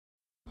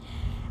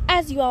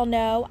As you all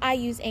know, I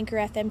use Anchor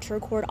FM to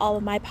record all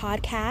of my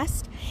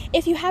podcasts.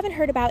 If you haven't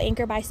heard about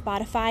Anchor by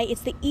Spotify, it's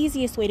the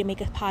easiest way to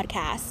make a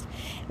podcast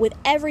with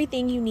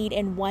everything you need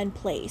in one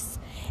place.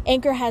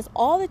 Anchor has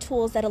all the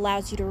tools that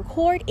allows you to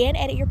record and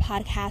edit your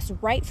podcast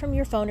right from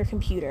your phone or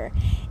computer.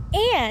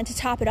 And to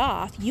top it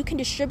off, you can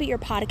distribute your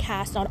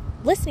podcast on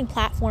listening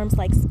platforms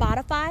like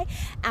Spotify,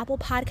 Apple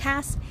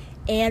Podcasts,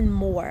 and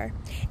more.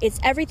 It's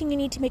everything you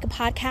need to make a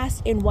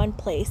podcast in one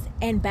place.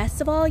 And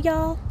best of all,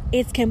 y'all,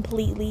 it's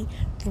completely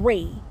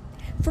free.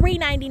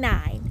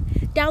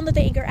 $3.99. Download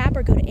the Anchor app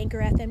or go to Anchor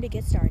FM to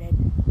get started.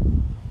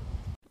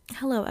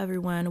 Hello,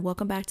 everyone.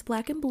 Welcome back to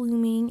Black and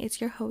Blooming.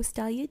 It's your host,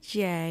 Dahlia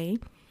J.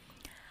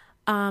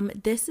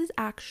 This is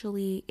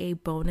actually a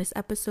bonus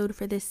episode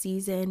for this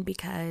season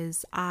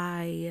because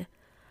I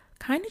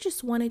kind of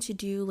just wanted to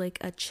do like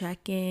a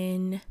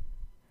check-in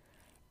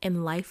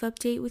and life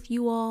update with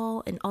you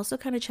all, and also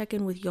kind of check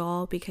in with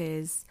y'all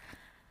because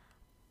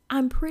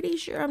I'm pretty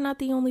sure I'm not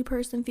the only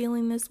person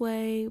feeling this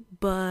way,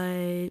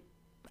 but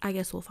I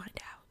guess we'll find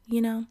out,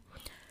 you know?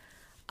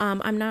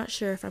 I'm not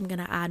sure if I'm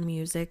going to add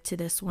music to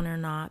this one or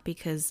not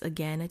because,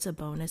 again, it's a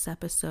bonus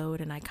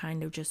episode and I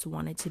kind of just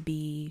want it to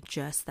be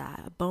just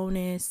that, a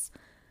bonus,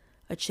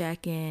 a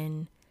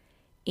check-in,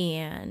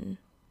 and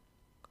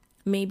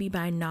maybe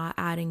by not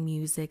adding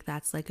music,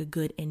 that's like a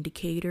good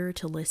indicator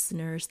to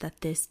listeners that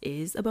this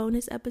is a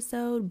bonus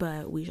episode,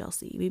 but we shall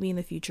see. Maybe in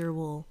the future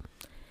we'll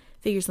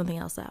figure something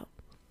else out.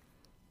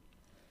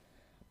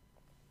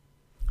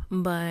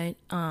 But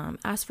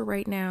as for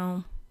right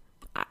now,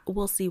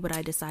 we'll see what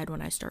I decide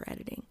when I start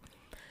editing.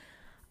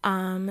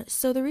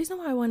 So the reason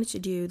why I wanted to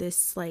do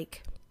this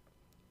like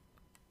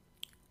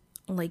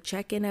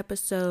check-in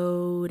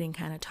episode and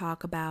kind of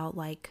talk about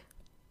like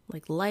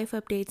life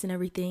updates and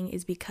everything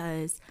is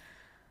because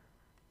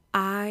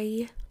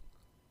I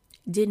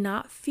did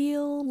not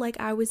feel like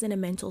I was in a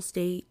mental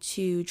state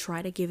to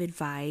try to give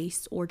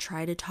advice or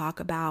try to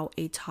talk about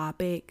a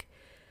topic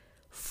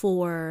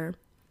for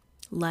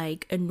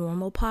like a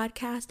normal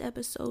podcast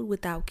episode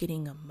without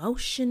getting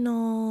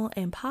emotional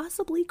and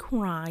possibly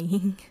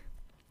crying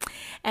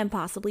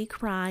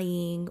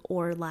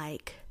or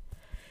like,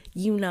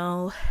 you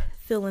know,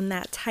 feeling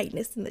that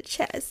tightness in the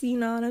chest, you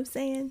know what I'm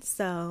saying?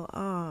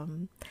 So,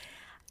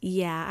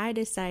 yeah, I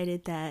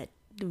decided that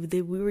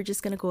we were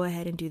just going to go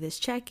ahead and do this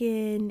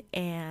check-in,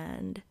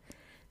 and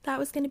that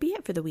was going to be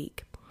it for the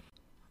week.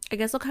 I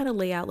guess I'll kind of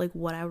lay out like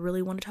what I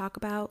really want to talk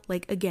about.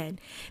 Like, again,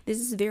 this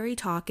is very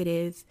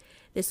talkative.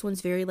 This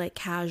one's very like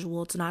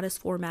casual. It's not as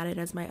formatted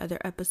as my other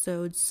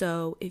episodes.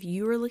 So if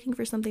you are looking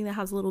for something that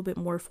has a little bit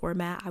more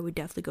format, I would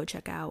definitely go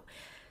check out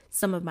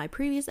some of my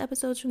previous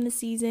episodes from the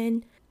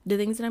season. The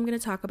things that I'm going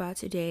to talk about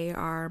today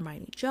are my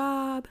new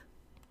job,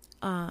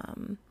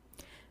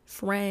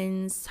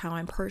 friends, how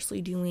I'm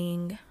personally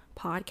doing,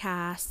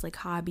 podcasts, like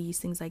hobbies,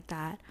 things like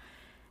that,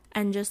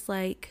 and just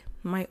like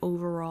my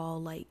overall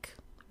like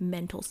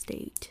mental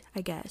state,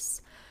 I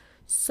guess.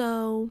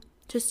 So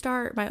to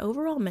start, my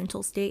overall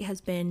mental state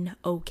has been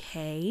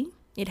okay.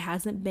 It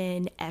hasn't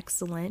been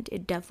excellent.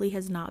 It definitely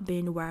has not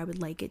been where I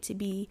would like it to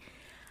be.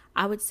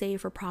 I would say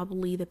for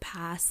probably the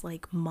past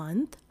like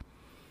month.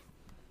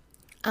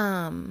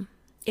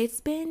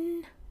 It's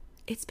been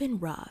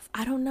rough.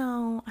 I don't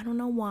know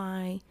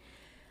why.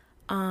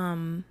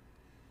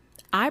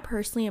 I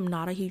personally am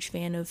not a huge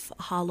fan of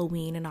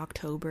Halloween in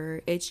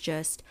October. It's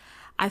just,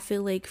 I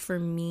feel like for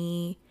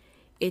me,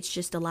 it's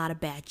just a lot of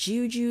bad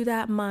juju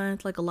that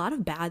month. Like a lot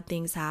of bad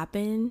things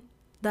happen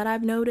that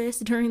I've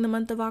noticed during the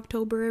month of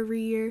October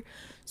every year.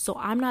 So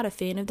I'm not a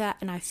fan of that.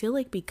 And I feel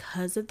like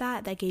because of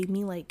that, that gave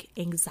me like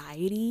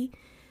anxiety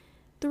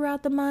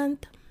throughout the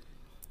month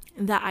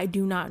that I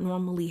do not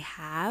normally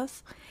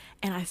have.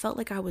 And I felt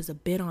like I was a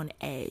bit on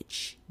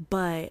edge,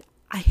 but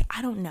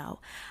I don't know.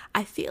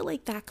 I feel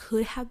like that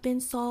could have been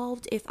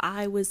solved if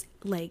I was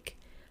like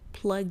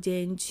plugged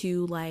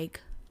into like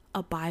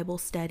a Bible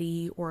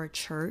study or a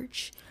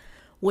church,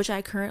 which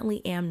I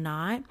currently am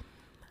not,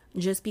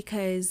 just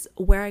because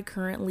where I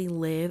currently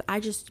live,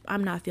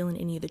 I'm not feeling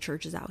any of the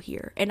churches out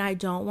here. And I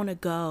don't want to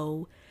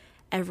go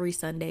every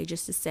Sunday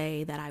just to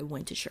say that I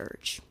went to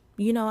church.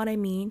 You know what I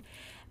mean?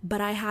 But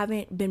I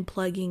haven't been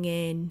plugging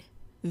in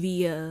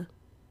via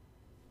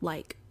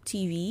like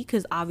TV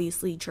because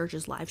obviously church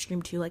is live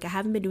streamed too. Like I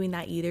haven't been doing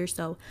that either.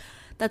 So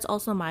that's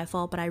also my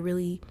fault. But I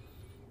really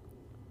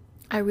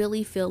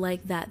feel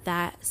like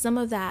that some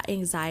of that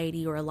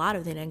anxiety, or a lot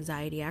of that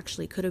anxiety,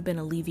 actually could have been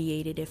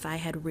alleviated if I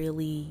had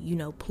really, you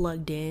know,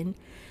 plugged in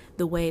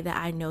the way that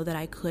I know that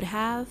I could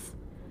have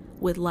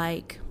with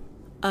like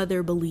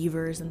other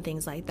believers and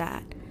things like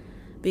that.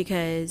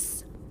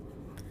 Because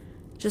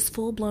just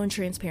full-blown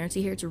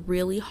transparency here, it's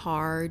really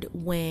hard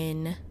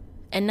when,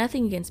 and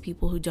nothing against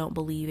people who don't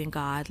believe in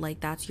God, like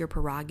that's your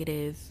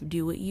prerogative,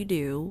 do what you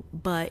do,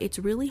 but it's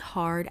really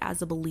hard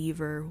as a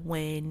believer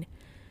when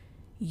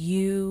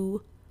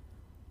you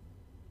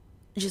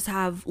just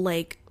have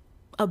like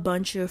a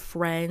bunch of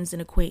friends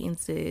and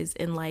acquaintances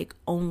and like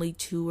only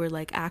two are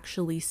like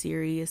actually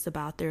serious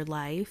about their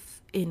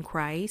life in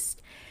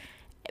Christ,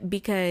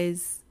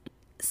 because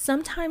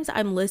sometimes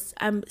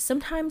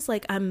sometimes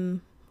like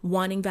I'm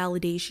wanting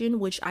validation,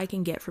 which I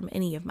can get from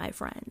any of my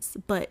friends,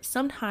 but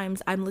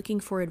sometimes I'm looking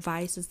for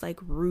advice that's like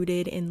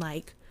rooted in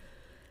like,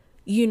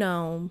 you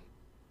know,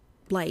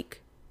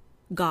 like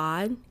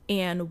God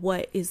and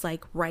what is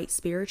like right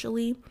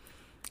spiritually.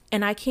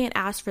 And I can't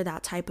ask for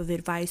that type of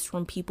advice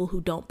from people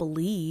who don't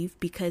believe,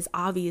 because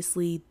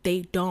obviously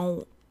they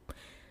don't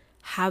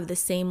have the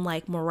same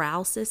like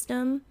morale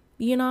system,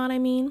 you know what I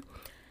mean?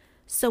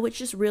 So it's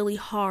just really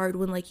hard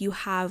when like you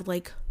have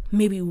like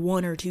maybe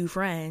one or two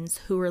friends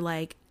who are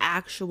like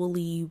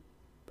actually,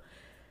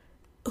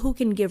 who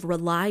can give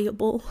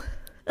reliable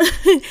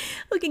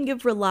who can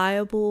give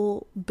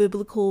reliable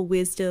biblical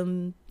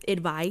wisdom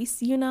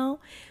advice, you know?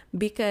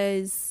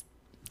 Because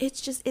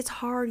it's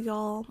hard,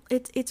 y'all.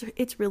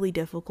 It's really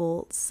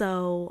difficult.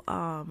 So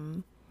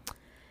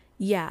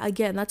yeah,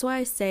 again, that's why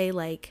I say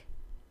like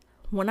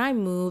when I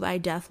move, I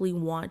definitely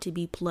want to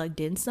be plugged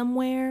in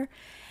somewhere.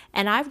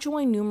 And I've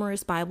joined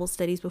numerous Bible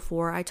studies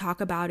before. I talk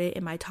about it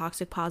in my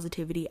toxic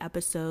positivity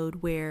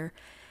episode where,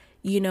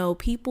 you know,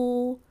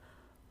 people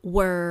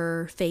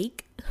were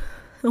fake,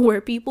 where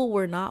people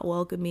were not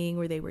welcoming,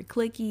 where they were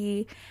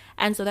cliquey.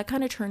 And so that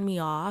kind of turned me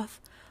off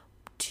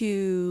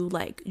to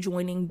like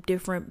joining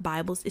different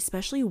Bibles,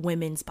 especially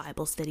women's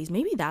Bible studies.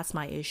 Maybe that's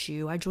my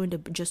issue. I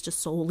joined just a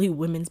solely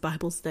women's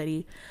Bible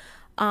study.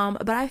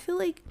 But I feel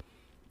like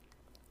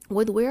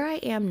with where I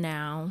am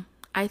now,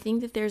 I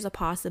think that there's a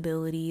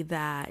possibility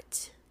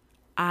that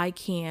I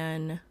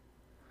can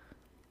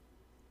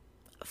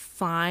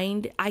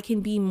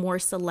be more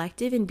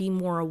selective and be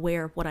more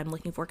aware of what I'm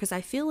looking for. Because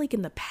I feel like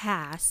in the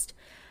past,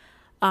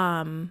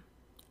 I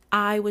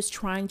was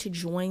trying to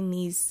join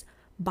these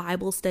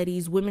Bible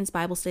studies, women's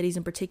Bible studies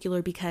in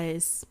particular,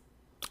 because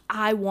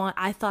I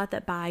thought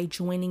that by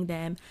joining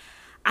them,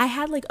 I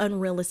had like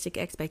unrealistic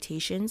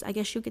expectations, I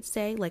guess you could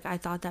say. Like I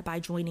thought that by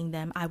joining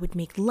them, I would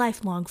make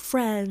lifelong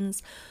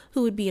friends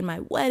who would be in my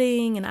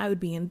wedding and I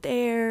would be in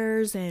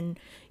theirs, and,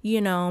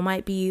 you know,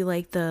 might be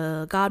like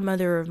the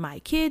godmother of my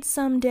kids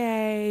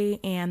someday.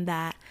 And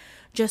that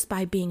just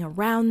by being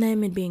around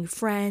them and being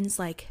friends,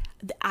 like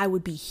I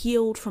would be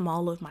healed from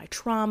all of my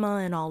trauma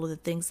and all of the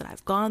things that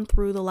I've gone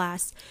through the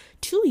last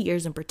 2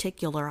 years in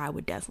particular, I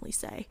would definitely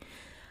say.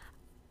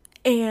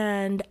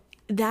 And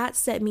that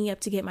set me up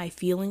to get my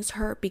feelings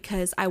hurt,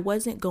 because I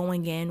wasn't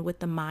going in with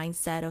the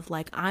mindset of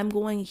like, I'm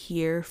going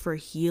here for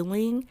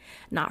healing,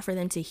 not for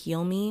them to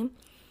heal me.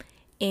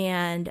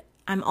 And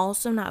I'm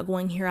also not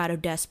going here out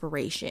of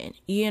desperation,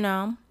 you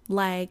know?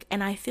 Like,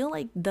 and I feel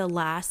like the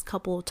last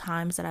couple of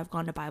times that I've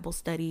gone to Bible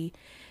study,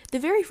 the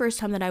very first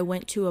time that I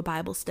went to a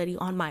Bible study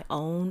on my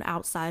own,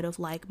 outside of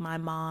like my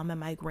mom and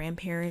my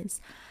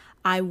grandparents,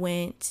 I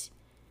went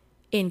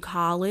in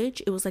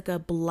college. It was like a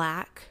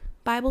Black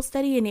Bible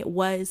study, and it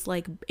was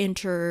like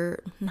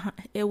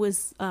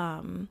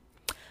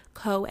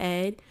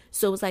co-ed,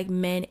 so it was like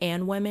men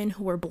and women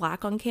who were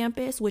Black on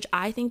campus, which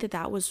I think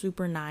that was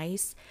super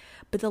nice.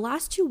 But the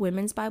last two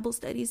women's Bible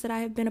studies that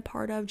I have been a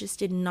part of just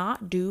did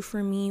not do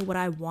for me what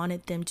I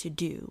wanted them to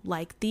do.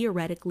 Like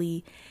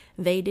theoretically,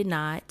 they did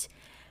not.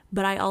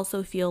 But I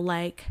also feel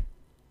like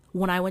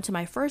when I went to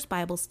my first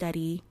Bible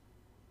study,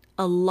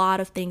 a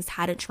lot of things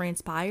hadn't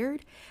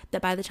transpired,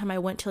 that by the time I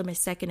went to my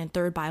second and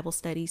third Bible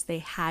studies, they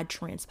had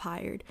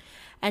transpired.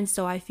 And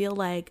so I feel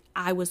like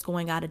I was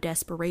going out of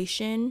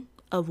desperation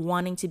of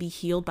wanting to be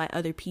healed by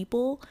other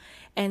people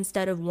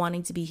instead of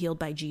wanting to be healed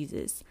by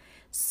Jesus.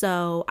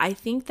 So I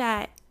think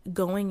that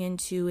going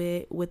into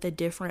it with a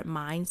different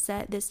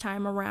mindset this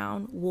time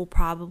around will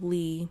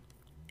probably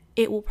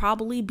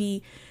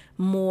be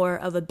more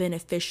of a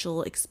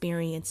beneficial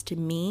experience to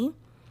me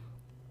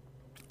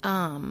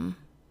than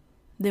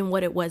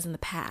what it was in the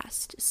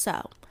past.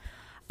 So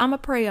I'm gonna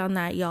pray on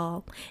that,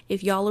 y'all.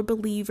 If y'all are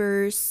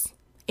believers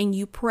and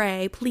you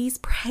pray, please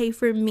pray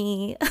for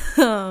me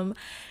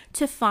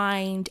to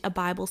find a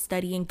Bible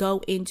study and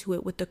go into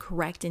it with the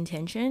correct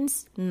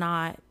intentions,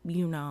 not,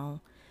 you know,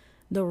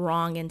 the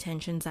wrong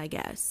intentions, I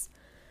guess.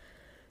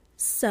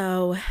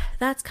 So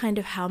that's kind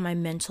of how my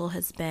mental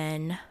has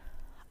been.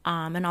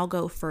 And I'll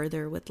go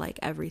further with like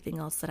everything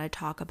else that I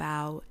talk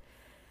about.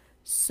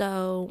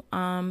 So,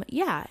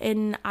 yeah,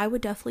 and I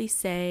would definitely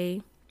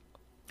say,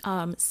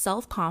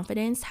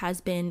 self-confidence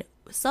has been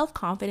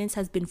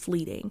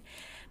fleeting,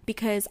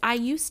 because I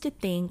used to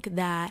think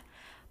that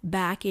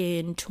back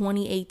in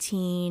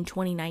 2018,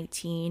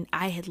 2019,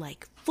 I had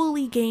like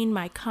fully gained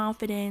my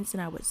confidence,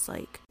 and I was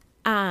like,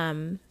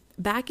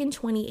 back in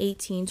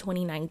 2018,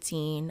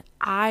 2019,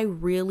 I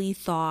really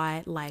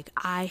thought like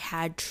I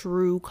had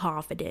true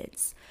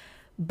confidence.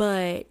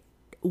 But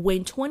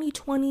when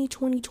 2020,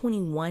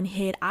 2021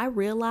 hit, I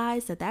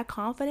realized that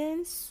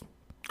confidence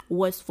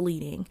was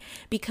fleeting,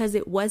 because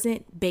it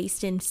wasn't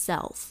based in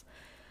self.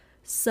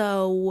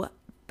 So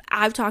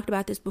I've talked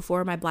about this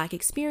before in my Black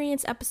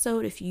Experience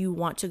episode, if you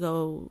want to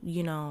go,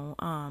 you know,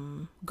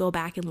 go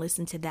back and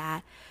listen to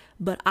that.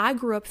 But I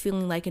grew up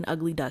feeling like an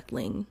ugly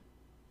duckling.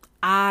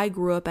 I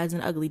grew up as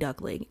an ugly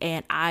duckling,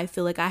 and I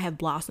feel like I have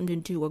blossomed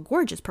into a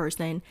gorgeous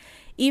person,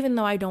 even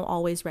though I don't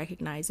always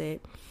recognize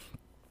it.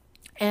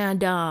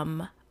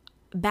 And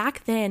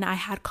back then I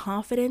had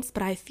confidence,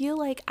 but I feel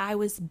like I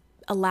was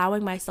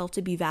allowing myself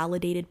to be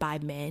validated by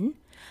men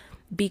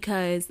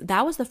because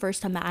that was the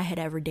first time that I had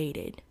ever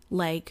dated.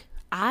 Like,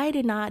 I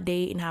did not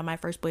date and have my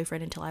first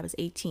boyfriend until I was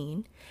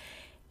 18.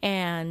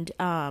 And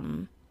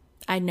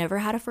I never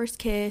had a first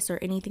kiss or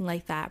anything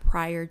like that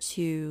prior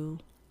to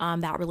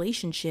that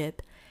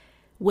relationship,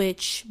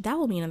 which that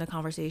will be another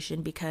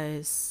conversation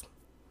because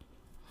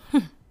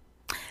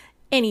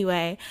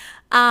anyway,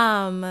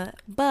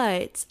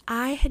 but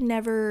I had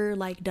never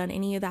like done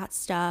any of that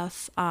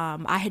stuff.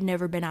 I had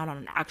never been out on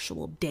an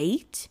actual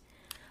date.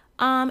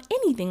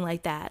 Anything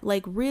like that.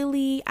 Like,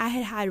 really, I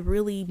had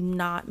really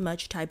not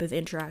much type of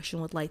interaction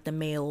with like the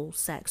male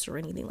sex or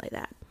anything like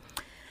that.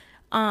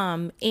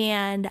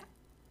 And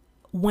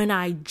when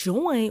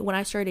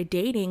I started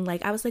dating,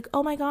 like, I was like,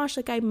 oh my gosh,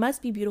 like, I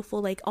must be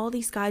beautiful. Like, all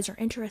these guys are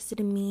interested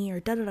in me or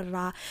da da da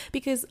da.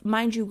 Because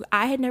mind you,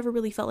 I had never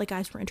really felt like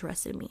guys were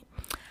interested in me.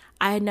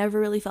 I had never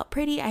really felt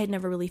pretty. I had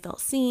never really felt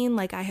seen.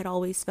 Like, I had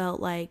always felt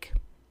like,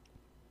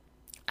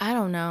 I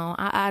don't know.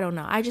 I don't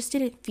know. I just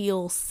didn't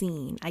feel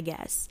seen, I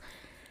guess.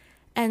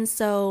 And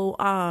so,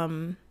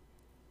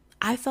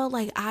 I felt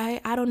like I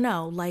don't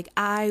know, like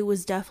I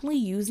was definitely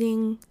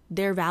using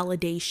their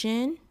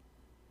validation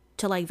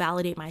to like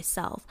validate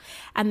myself.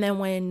 And then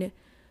when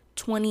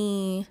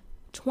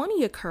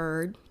 2020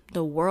 occurred,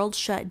 the world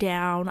shut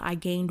down, I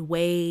gained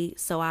weight.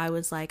 So I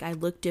was like, I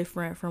looked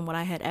different from what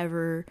I had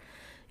ever,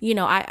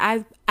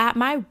 I've at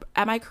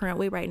my current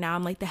weight right now,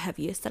 I'm like the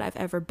heaviest that I've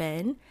ever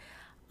been.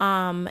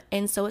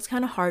 And so it's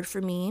kind of hard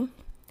for me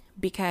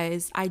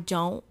because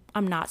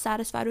I'm not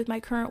satisfied with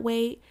my current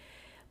weight,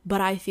 but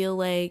I feel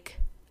like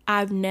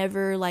I've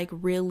never like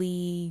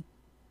really,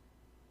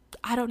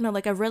 I don't know,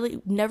 like I've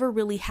really never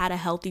really had a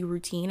healthy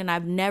routine, and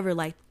I've never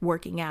liked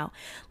working out.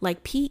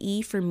 Like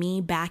PE for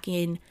me back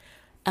in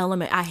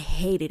I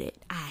hated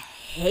it.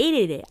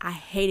 I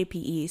hated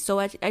PE. So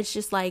it's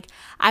just like,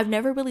 I've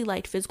never really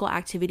liked physical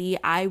activity.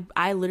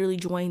 I literally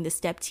joined the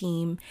step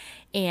team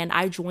and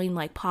I joined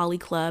like poly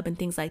club and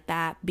things like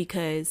that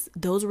because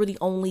those were the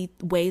only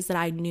ways that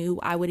I knew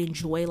I would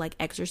enjoy like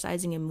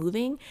exercising and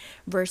moving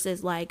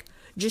versus like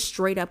just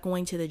straight up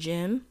going to the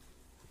gym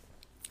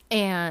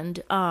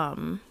and,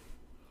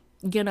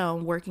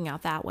 working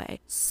out that way.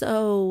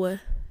 So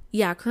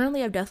yeah,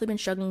 currently I've definitely been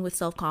struggling with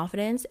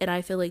self-confidence, and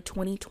I feel like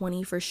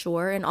 2020 for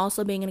sure. And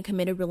also being in a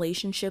committed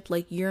relationship,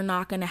 like you're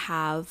not going to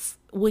have,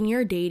 when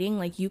you're dating,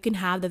 like you can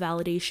have the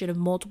validation of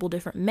multiple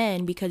different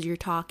men because you're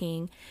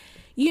talking,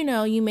 you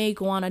may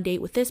go on a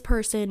date with this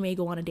person, may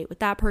go on a date with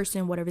that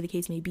person, whatever the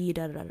case may be,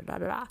 da da da da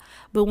da da.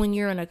 But when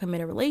you're in a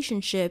committed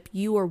relationship,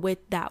 you are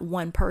with that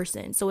one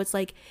person. So it's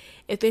like,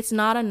 if it's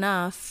not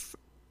enough,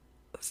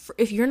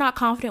 if you're not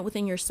confident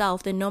within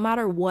yourself, then no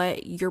matter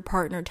what your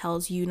partner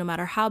tells you, no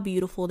matter how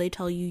beautiful they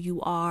tell you you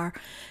are,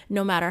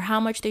 no matter how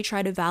much they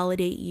try to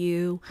validate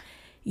you,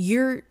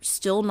 you're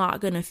still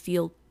not going to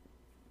feel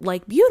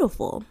like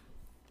beautiful.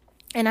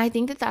 And I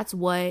think that that's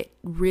what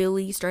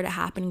really started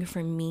happening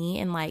for me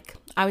in like,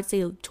 I would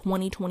say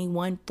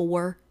 2021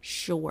 for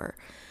sure.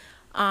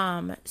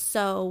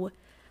 So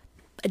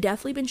I've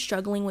definitely been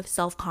struggling with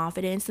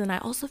self-confidence. And I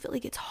also feel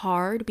like it's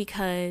hard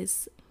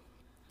because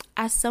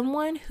as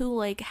someone who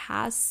like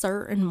has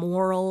certain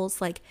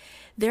morals, like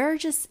there are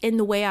just, in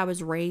the way I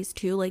was raised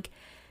too, like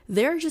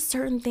there are just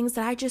certain things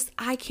that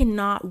I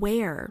cannot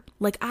wear.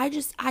 Like I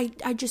just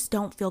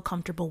don't feel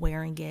comfortable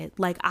wearing it.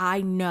 Like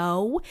I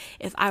know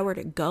if I were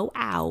to go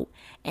out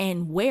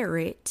and wear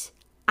it,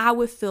 I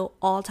would feel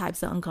all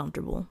types of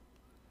uncomfortable.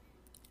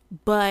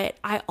 But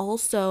I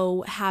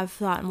also have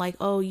thought like,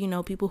 oh,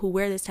 people who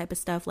wear this type of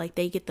stuff, like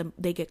they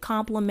get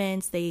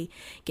compliments, they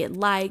get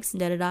likes,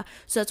 da da da.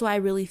 So that's why I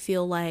really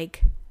feel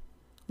like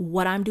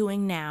what I'm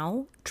doing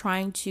now,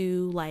 trying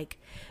to like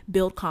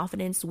build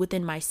confidence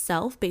within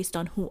myself based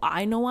on who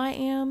I know I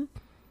am,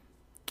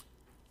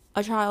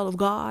 a child of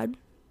God.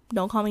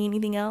 Don't call me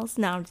anything else.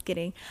 No, I'm just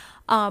kidding.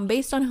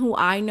 Based on who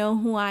I know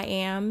who I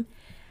am,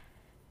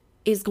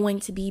 is going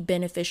to be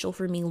beneficial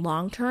for me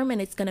long term,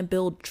 and it's going to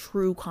build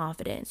true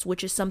confidence,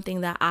 which is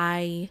something that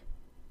I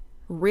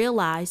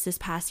realized this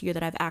past year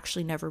that I've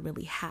actually never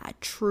really had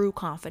true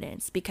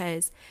confidence,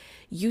 because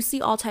you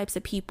see all types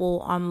of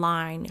people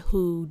online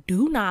who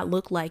do not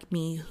look like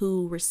me,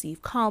 who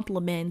receive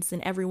compliments,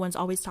 and everyone's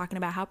always talking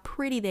about how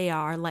pretty they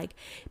are. Like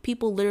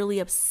people literally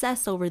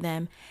obsess over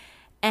them,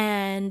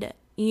 and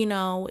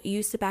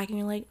you sit back and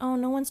you're like, oh,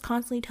 no one's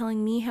constantly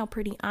telling me how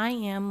pretty I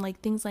am,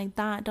 like things like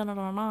that, da da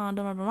da da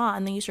da da da,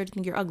 and then you start to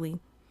think you're ugly.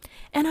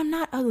 And I'm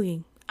not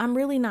ugly. I'm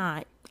really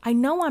not. I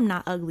know I'm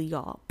not ugly,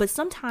 y'all. But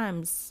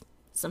sometimes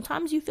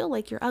you feel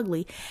like you're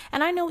ugly.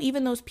 And I know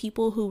even those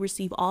people who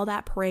receive all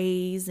that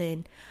praise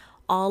and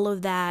all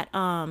of that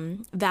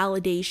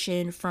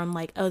validation from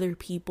like other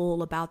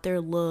people about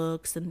their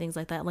looks and things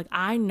like that, like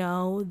I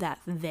know that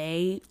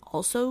they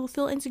also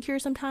feel insecure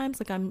sometimes.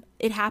 Like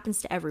it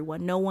happens to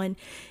everyone. No one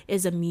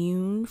is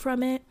immune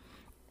from it.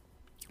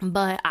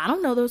 But I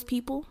don't know those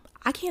people.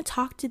 I can't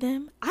talk to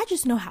them. I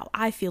just know how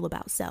I feel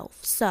about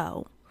self.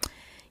 So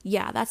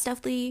yeah, that's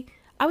definitely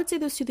I would say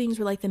those two things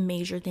were like the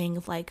major thing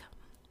of like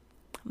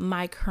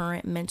my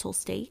current mental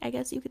state, I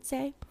guess you could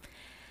say.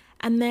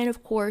 And then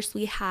of course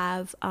we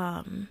have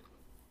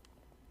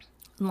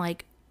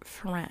like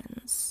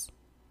friends.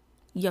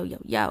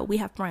 We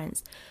have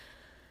friends.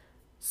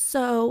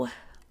 So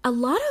a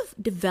lot of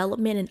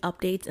development and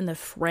updates in the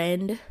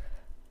friend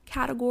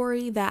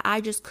category that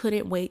I just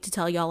couldn't wait to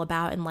tell y'all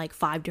about in like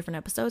 5 different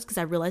episodes, because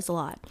I realized a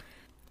lot.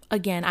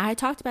 Again, I had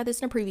talked about this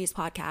in a previous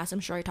podcast. I'm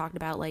sure I talked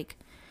about like,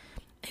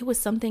 it was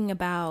something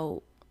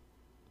about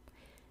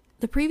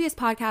the previous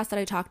podcast that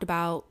I talked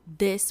about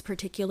this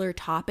particular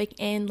topic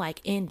in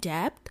like in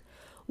depth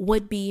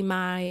would be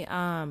my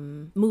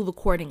Move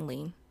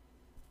Accordingly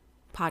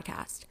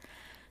podcast.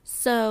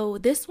 So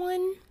this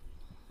one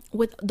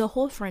with the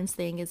whole friends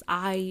thing is,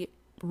 I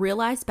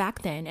realized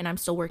back then, and I'm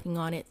still working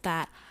on it,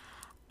 that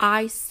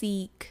I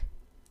seek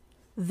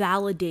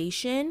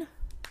validation,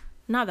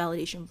 not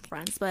validation from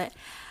friends, but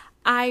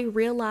I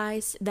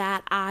realized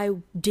that I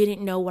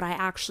didn't know what I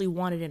actually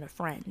wanted in a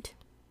friend.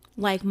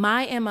 Like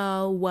my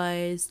MO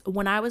was,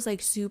 when I was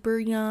like super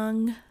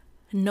young,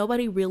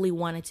 nobody really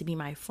wanted to be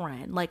my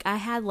friend. Like I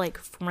had like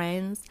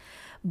friends,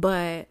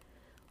 but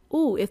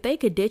if they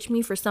could ditch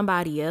me for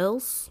somebody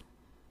else,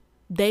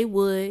 they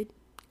would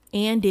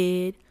and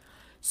did.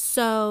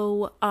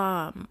 So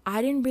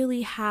I didn't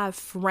really have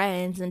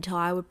friends until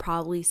I would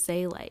probably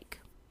say like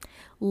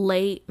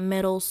late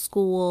middle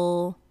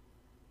school,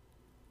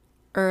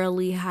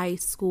 early high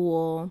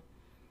school,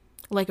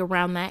 like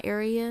around that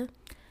area.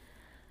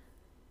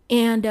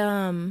 And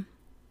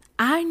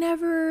I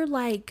never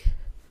like,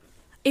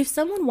 if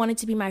someone wanted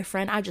to be my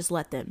friend, I just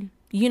let them.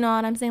 You know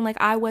what I'm saying? Like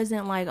I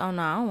wasn't like, oh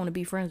no, I don't want to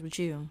be friends with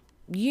you.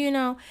 You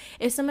know,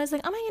 if somebody's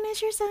like, oh my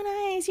goodness, you're so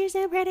nice, you're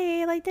so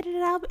pretty, like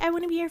I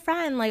want to be your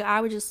friend, like I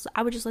would just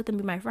let them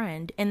be my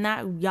friend. And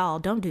that, y'all,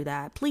 don't do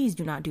that. Please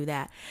do not do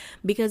that,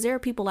 because there are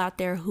people out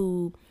there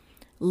who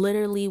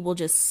literally will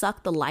just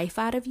suck the life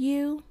out of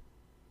you.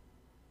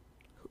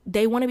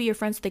 They want to be your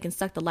friend so they can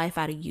suck the life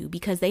out of you,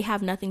 because they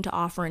have nothing to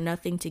offer and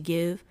nothing to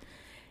give,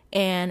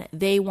 and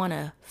they want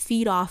to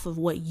feed off of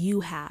what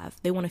you have.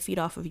 They want to feed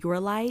off of your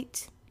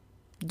light.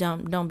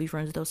 Don't be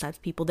friends with those types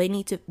of people. They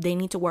need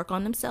to work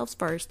on themselves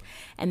first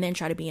and then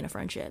try to be in a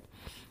friendship.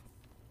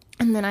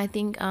 And then I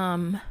think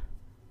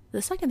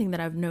the second thing that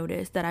I've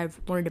noticed, that I've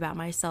learned about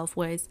myself,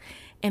 was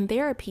in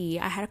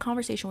therapy. I had a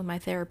conversation with my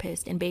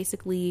therapist, and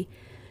basically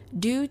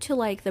due to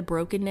like the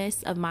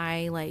brokenness of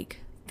my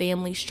like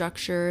family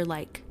structure,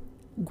 like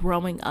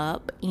growing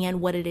up, and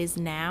what it is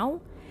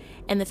now,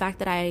 and the fact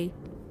that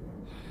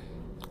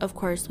of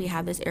course, we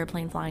have this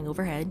airplane flying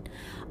overhead,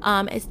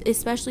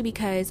 especially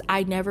because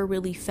I never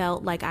really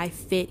felt like I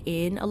fit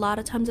in a lot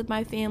of times with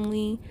my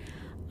family.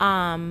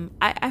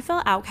 I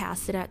felt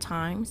outcasted at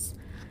times.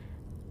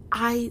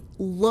 I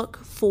look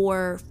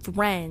for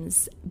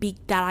friends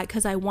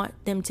because I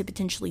want them to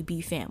potentially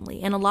be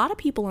family. And a lot of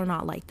people are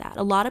not like that.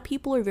 A lot of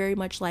people are very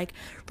much like,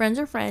 friends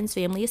are friends,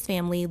 family is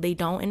family. They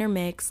don't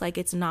intermix. Like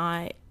it's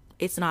not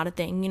a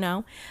thing, you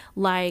know?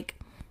 Like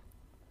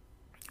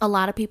a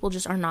lot of people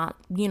just are not,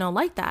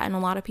 like that. And a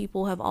lot of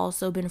people have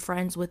also been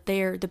friends with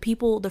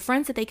the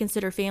friends that they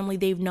consider family,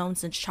 they've known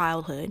since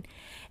childhood.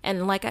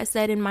 And like I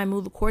said in my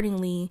Move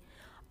Accordingly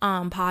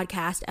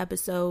podcast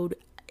episode,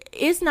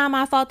 it's not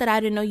my fault that I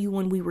didn't know you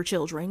when we were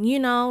children,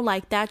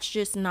 like that's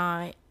just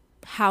not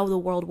how the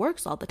world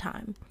works all the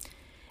time,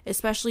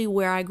 especially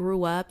where I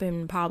grew up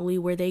and probably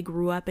where they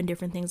grew up and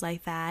different things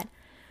like that.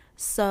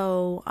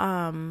 So,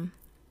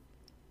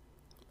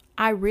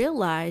 I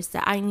realized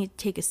that I need to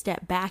take a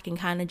step back and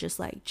kind of just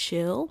like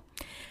chill,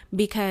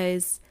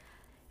 because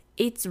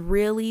it's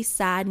really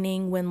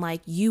saddening when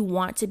like you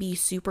want to be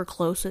super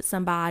close with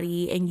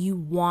somebody and you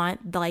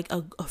want like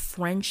a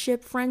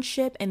friendship,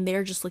 and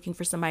they're just looking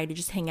for somebody to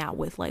just hang out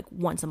with like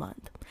once a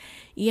month,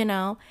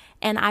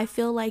 and I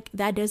feel like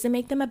that doesn't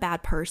make them a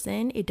bad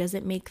person. It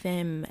doesn't make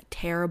them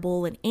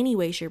terrible in any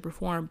way, shape, or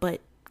form,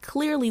 but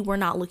clearly we're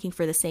not looking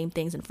for the same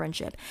things in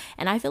friendship.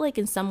 And I feel like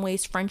in some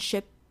ways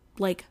friendship,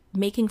 like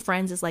making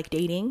friends, is like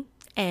dating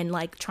and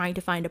like trying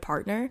to find a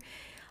partner.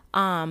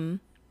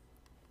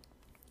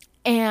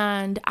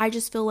 And I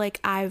just feel like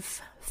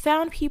I've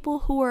found people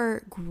who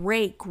are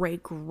great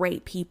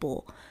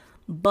people,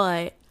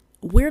 but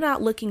we're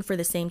not looking for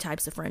the same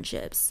types of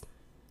friendships.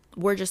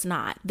 We're just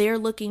not. They're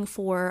looking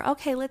for,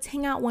 okay, let's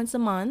hang out once a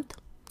month.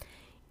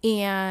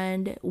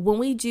 And when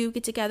we do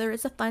get together,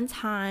 it's a fun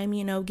time,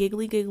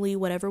 giggly,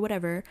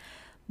 whatever.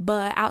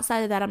 But outside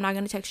of that, I'm not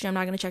going to text you. I'm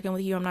not going to check in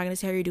with you. I'm not going to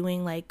see how you're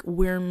doing. Like,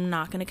 we're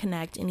not going to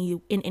connect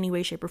in any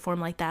way, shape, or form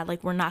like that.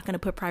 Like, we're not going to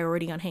put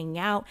priority on hanging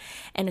out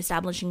and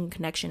establishing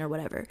connection or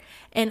whatever.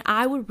 And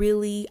I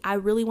really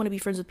want to be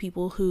friends with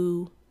people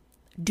who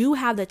do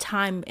have the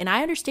time. And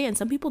I understand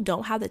some people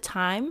don't have the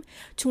time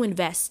to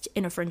invest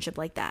in a friendship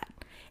like that.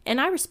 And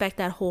I respect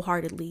that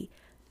wholeheartedly.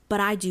 But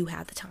I do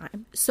have the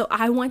time. So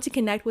I want to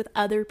connect with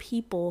other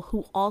people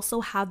who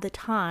also have the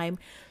time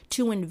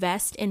to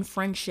invest in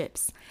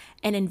friendships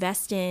and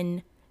invest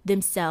in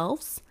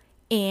themselves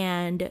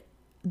and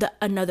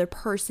another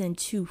person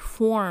to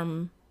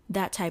form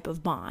that type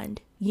of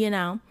bond, you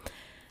know?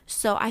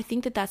 So I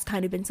think that that's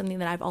kind of been something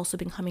that I've also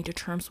been coming to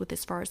terms with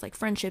as far as like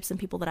friendships and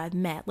people that I've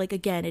met. Like,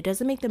 again, it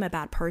doesn't make them a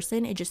bad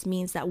person. It just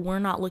means that we're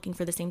not looking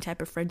for the same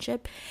type of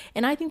friendship.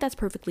 And I think that's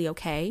perfectly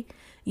okay.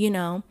 You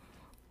know,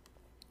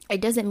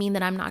 it doesn't mean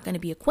that I'm not going to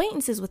be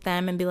acquaintances with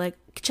them and be like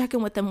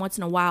checking with them once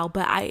in a while.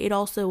 But it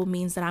also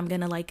means that I'm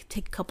going to like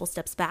take a couple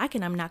steps back,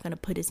 and I'm not going to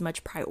put as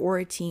much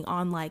priority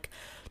on like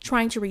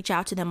trying to reach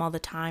out to them all the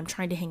time,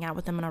 trying to hang out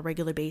with them on a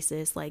regular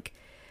basis. Like,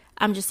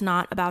 I'm just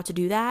not about to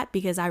do that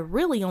because I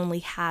really only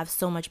have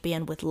so much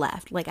bandwidth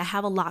left. Like, I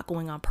have a lot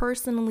going on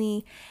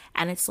personally,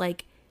 and it's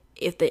like,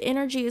 if the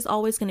energy is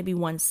always going to be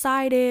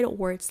one-sided,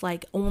 or it's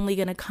like only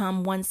going to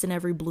come once in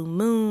every blue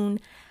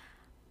moon,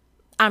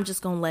 I'm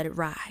just going to let it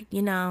ride,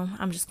 you know?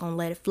 I'm just going to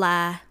let it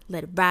fly,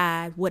 let it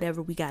ride,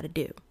 whatever we got to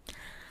do.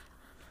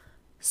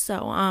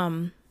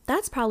 So,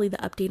 that's probably the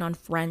update on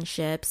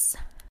friendships.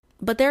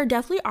 But there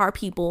definitely are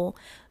people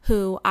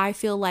who I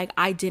feel like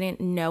I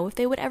didn't know if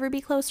they would ever be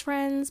close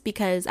friends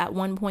because at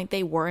one point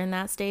they were in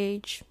that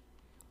stage.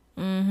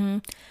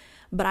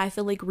 But I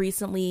feel like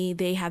recently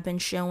they have been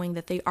showing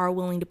that they are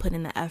willing to put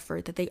in the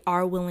effort, that they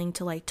are willing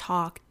to like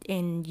talk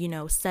and, you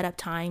know, set up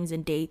times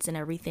and dates and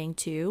everything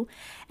too.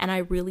 And I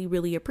really,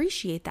 really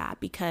appreciate that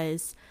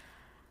because,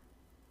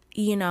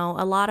 you know,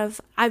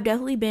 I've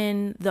definitely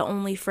been the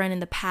only friend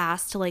in the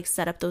past to like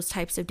set up those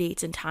types of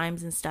dates and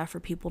times and stuff for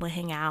people to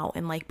hang out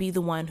and like be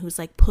the one who's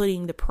like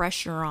putting the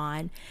pressure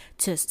on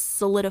to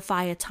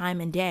solidify a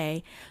time and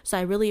day. So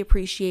I really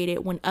appreciate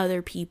it when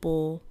other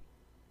people,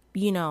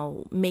 you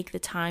know, make the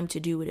time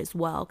to do it as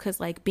well. Cause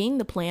like being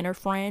the planner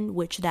friend,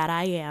 which that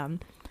I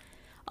am,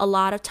 a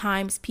lot of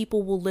times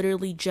people will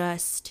literally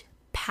just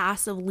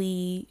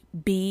passively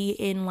be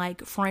in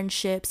like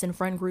friendships and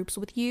friend groups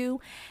with you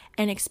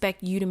and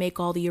expect you to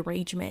make all the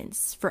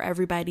arrangements for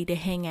everybody to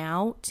hang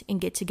out and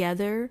get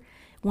together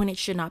when it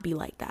should not be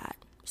like that.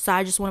 So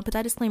I just want to put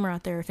that disclaimer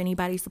out there. If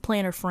anybody's the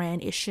planner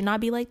friend, it should not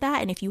be like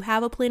that. And if you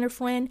have a planner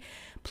friend,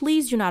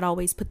 please do not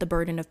always put the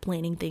burden of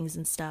planning things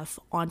and stuff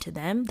onto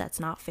them. That's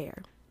not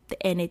fair.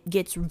 And it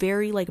gets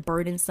very like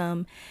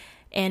burdensome,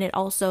 and it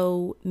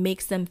also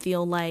makes them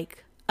feel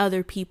like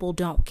other people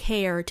don't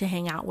care to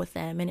hang out with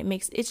them, and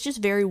it's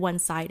just very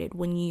one-sided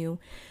when you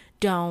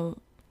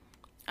don't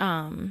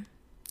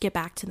get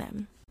back to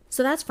them.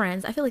 So that's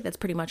friends. I feel like that's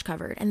pretty much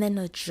covered. And then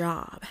the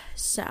job.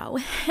 So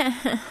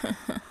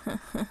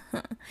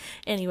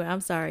anyway,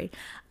 I'm sorry.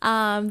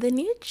 The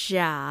new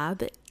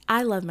job.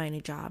 I love my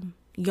new job.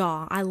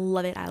 Y'all, I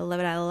love it. I love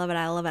it. I love it.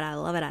 I love it. I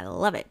love it. I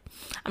love it.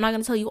 I'm not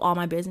going to tell you all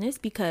my business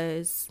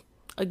because,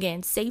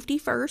 again, safety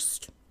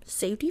first.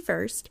 Safety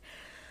first.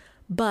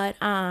 But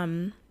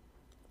I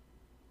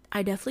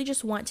definitely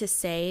just want to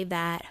say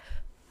that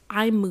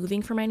I'm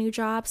moving for my new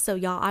job. So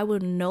y'all, I will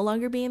no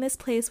longer be in this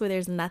place where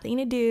there's nothing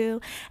to do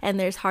and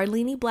there's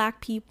hardly any Black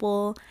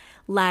people.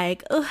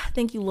 Like,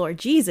 thank you, Lord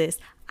Jesus.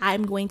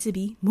 I'm going to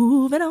be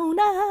moving on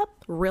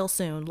up real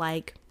soon,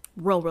 like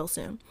real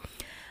soon.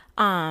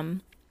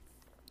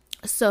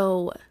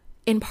 So,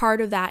 and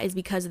part of that is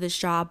because of this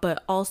job,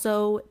 but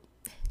also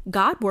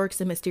God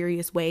works in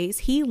mysterious ways.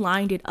 He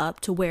lined it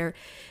up to where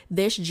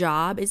this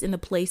job is in the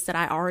place that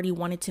I already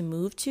wanted to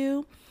move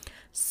to.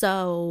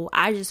 So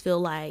I just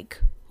feel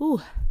like,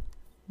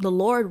 the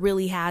Lord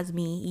really has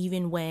me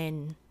even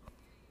when,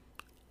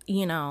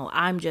 you know,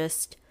 I'm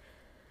just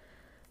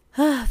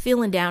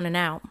feeling down and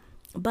out.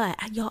 But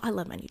y'all, I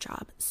love my new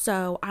job.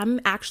 So I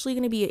am I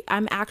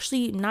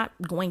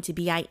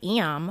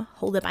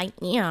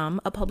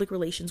am a public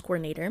relations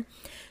coordinator.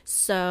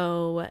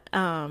 So,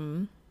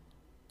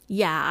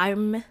 yeah,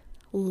 I'm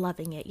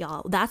loving it,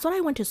 y'all. That's what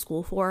I went to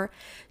school for.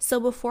 So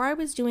before I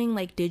was doing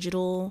like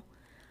digital,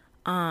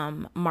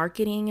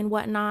 marketing and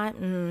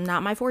whatnot,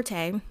 not my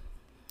forte.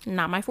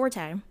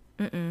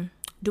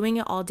 Doing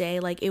it all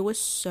day. Like, it was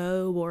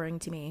so boring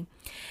to me.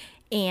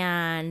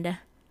 And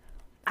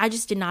I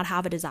just did not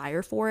have a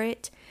desire for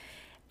it.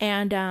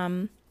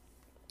 And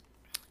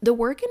the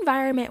work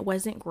environment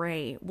wasn't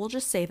great. We'll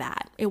just say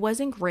that. It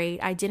wasn't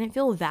great. I didn't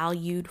feel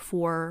valued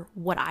for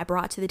what I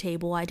brought to the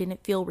table. I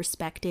didn't feel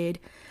respected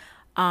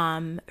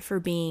for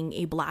being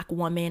a Black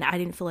woman. I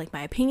didn't feel like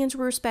my opinions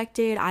were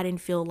respected. I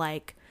didn't feel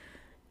like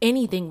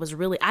anything was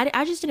really,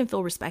 I just didn't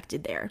feel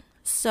respected there.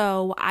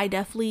 So I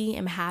definitely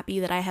am happy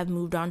that I have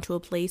moved on to a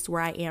place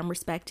where I am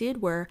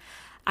respected, where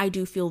I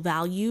do feel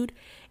valued,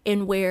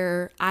 and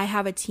where I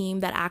have a team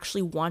that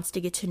actually wants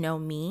to get to know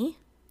me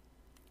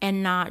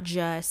and not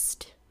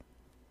just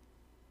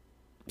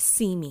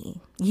see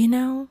me, you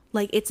know?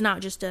 Like, it's not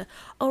just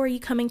are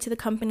you coming to the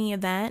company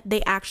event?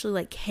 They actually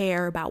like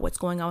care about what's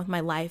going on with my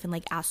life and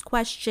like ask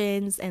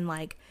questions, and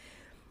like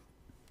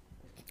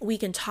we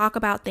can talk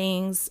about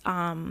things.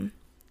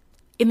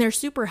 And they're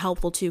super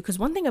helpful too, because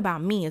one thing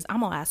about me is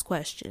I'm gonna ask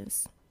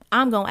questions.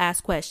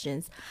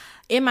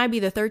 It might be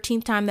the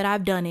 13th time that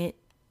I've done it,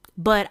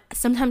 but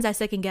sometimes I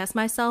second guess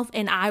myself,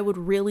 and I would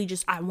really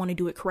I want to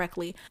do it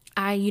correctly.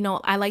 I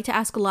like to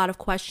ask a lot of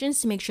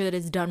questions to make sure that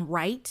it's done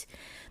right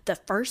the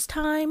first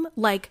time.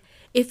 Like,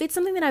 if it's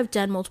something that I've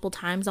done multiple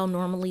times, I'll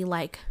normally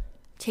like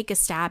take a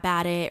stab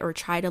at it or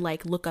try to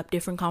like look up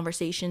different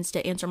conversations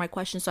to answer my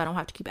question so I don't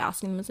have to keep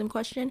asking them the same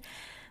question.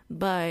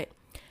 But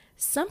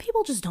some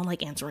people just don't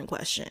like answering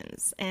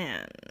questions.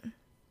 And,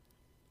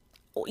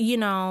 you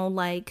know,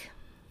 like,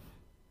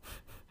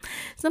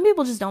 some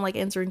people just don't like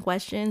answering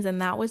questions. And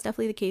that was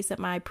definitely the case at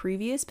my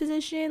previous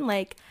position.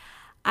 Like,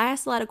 I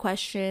asked a lot of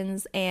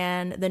questions,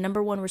 and the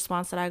number one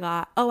response that I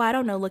got, oh, I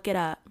don't know, look it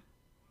up.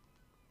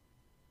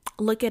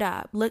 Look it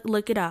up.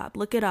 Look it up.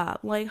 Look it up.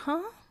 Like,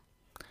 huh?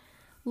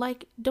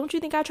 Like, don't you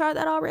think I tried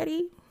that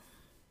already?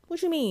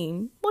 What you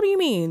mean? What do you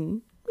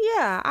mean?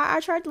 Yeah, I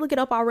tried to look it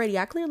up already.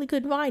 I clearly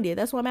couldn't find it.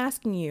 That's why I'm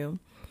asking you.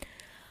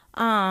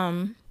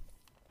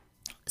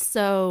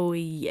 So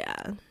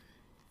yeah.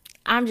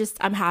 I'm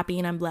happy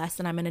and I'm blessed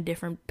and I'm in a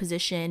different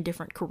position,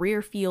 different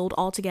career field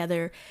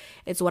altogether.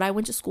 It's what I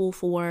went to school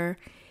for.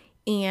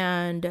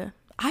 And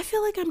I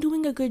feel like I'm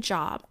doing a good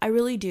job. I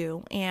really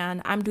do.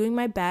 And I'm doing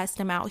my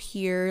best. I'm out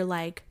here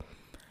like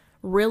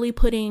really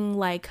putting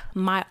like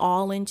my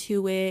all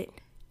into it.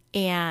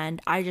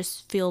 And I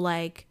just feel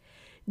like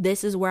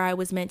this is where I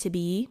was meant to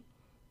be.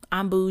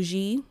 I'm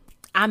bougie.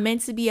 I'm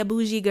meant to be a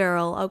bougie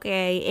girl.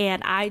 Okay.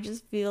 And I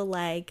just feel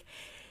like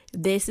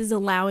this is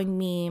allowing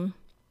me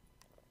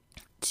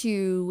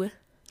to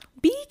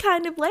be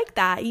kind of like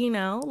that, you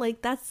know,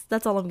 like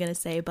that's all I'm gonna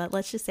say. But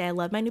let's just say I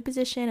love my new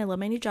position. I love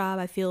my new job.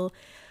 I feel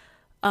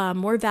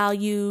more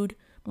valued,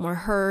 more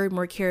heard,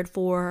 more cared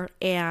for,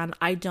 and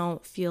I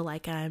don't feel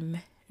like I'm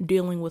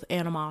dealing with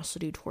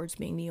animosity towards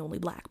being the only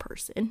Black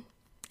person.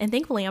 And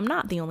thankfully, I'm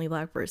not the only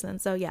Black person.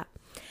 So yeah.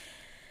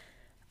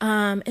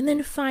 And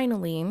then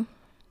finally,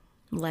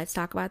 let's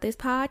talk about this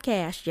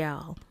podcast,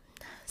 y'all.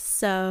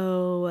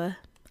 So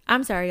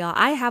I'm sorry, y'all.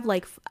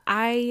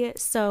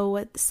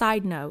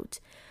 Side note,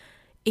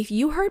 if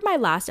you heard my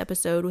last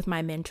episode with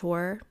my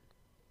mentor,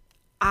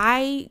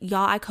 I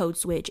code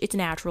switch. It's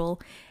natural.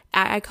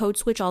 I code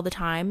switch all the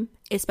time,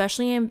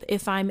 especially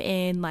if I'm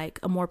in like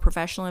a more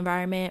professional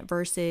environment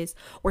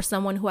or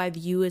someone who I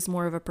view as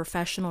more of a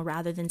professional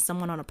rather than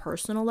someone on a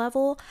personal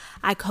level.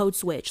 I code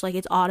switch, like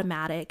it's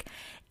automatic.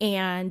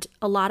 And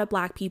a lot of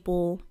Black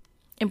people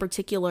in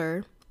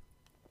particular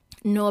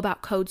know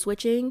about code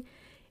switching.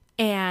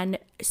 And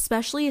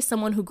especially as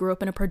someone who grew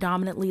up in a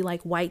predominantly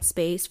like white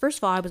space, first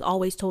of all, I was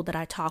always told that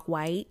I talk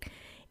white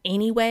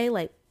anyway.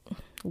 Like,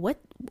 what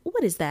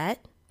is that?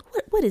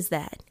 What is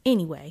that?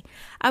 Anyway,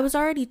 I was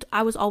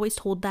always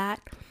told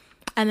that.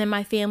 And then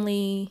my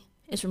family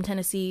is from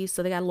Tennessee,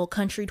 so they got a little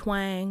country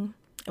twang,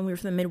 and we were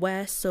from the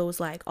Midwest, so it was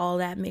like all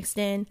that mixed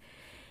in.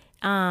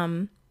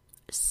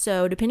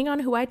 So depending on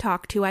who I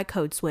talk to, I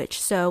code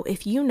switch. So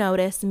if you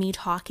notice me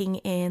talking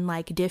in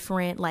like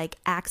different like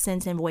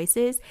accents and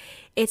voices,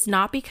 it's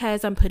not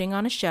because I'm putting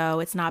on a show.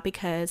 It's not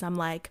because I'm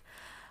like,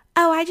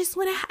 oh, I just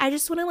want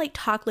to like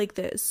talk like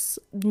this.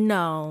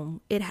 No,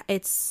 it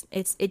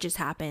just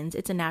happens.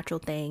 It's a natural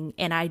thing.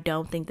 And I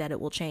don't think that it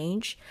will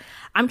change.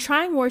 I'm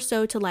trying more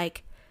so to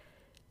like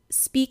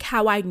speak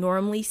how I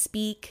normally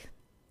speak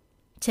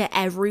to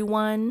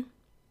everyone,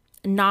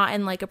 not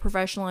in like a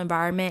professional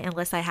environment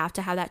unless I have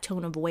to have that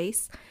tone of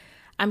voice.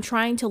 I'm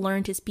trying to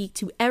learn to speak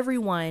to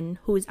everyone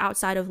who is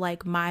outside of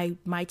like my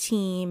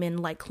team and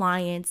like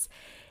clients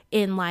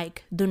in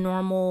like the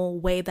normal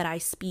way that I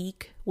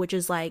speak, which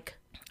is like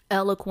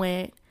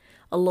eloquent,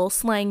 a little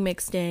slang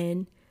mixed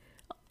in,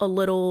 a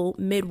little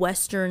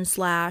Midwestern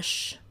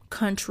 /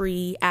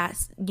 country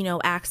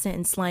accent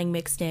and slang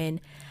mixed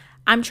in.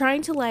 I'm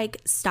trying to like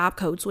stop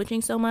code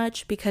switching so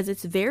much because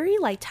it's very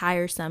like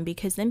tiresome,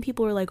 because then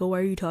people are like, oh, why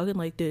are you talking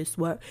like this?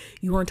 What?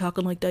 You weren't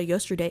talking like that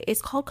yesterday.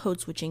 It's called code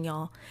switching,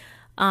 y'all.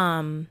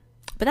 But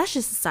that's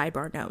just a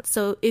sidebar note.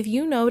 So if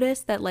you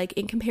notice that like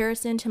in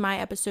comparison to my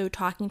episode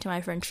talking to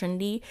my friend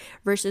Trinity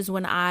versus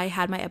when I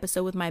had my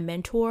episode with my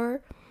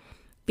mentor,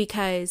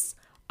 because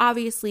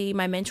obviously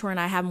my mentor and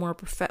I have more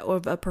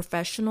of a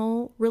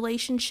professional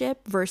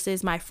relationship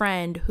versus my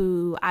friend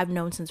who I've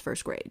known since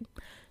first grade.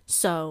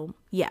 So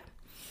yeah.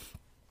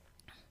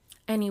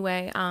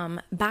 Anyway,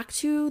 back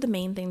to the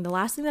main thing. The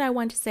last thing that I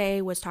wanted to say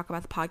was talk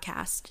about the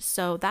podcast.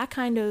 So that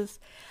kind of,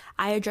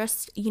 I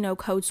addressed,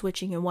 code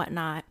switching and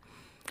whatnot.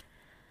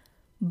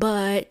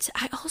 But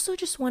I also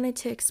just wanted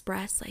to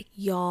express like,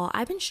 y'all,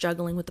 I've been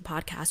struggling with the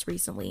podcast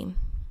recently.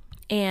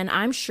 And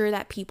I'm sure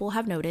that people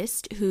have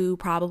noticed who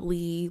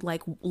probably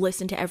like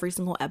listen to every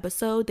single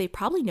episode. They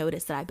probably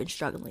noticed that I've been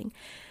struggling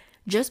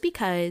just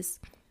because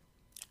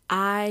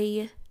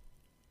I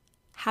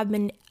have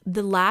been,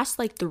 the last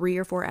like 3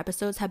 or 4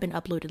 episodes have been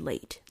uploaded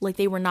late. Like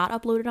they were not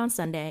uploaded on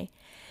Sunday.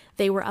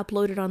 They were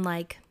uploaded on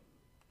like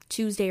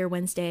Tuesday or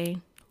Wednesday.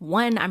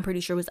 One, I'm pretty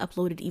sure was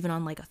uploaded even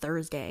on like a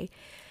Thursday,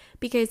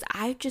 because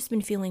I've just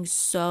been feeling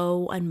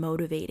so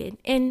unmotivated.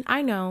 And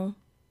I know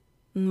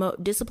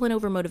discipline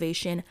over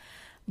motivation,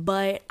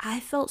 but I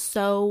felt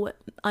so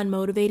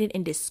unmotivated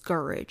and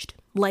discouraged.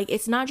 Like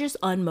it's not just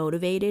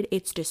unmotivated,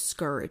 it's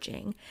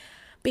discouraging,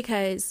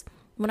 because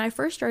when I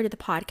first started the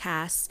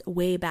podcast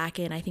way back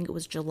in, I think it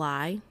was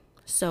July.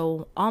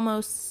 So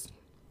almost,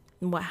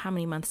 how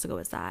many months ago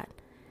is that?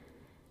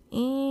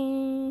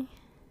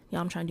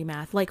 I'm trying to do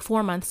math. Like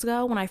 4 months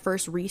ago when I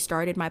first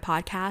restarted my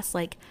podcast,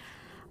 like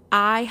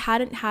I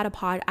hadn't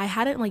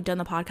like done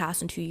the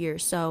podcast in 2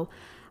 years. So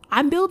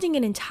I'm building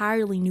an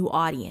entirely new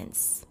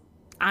audience.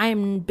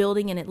 I'm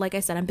building an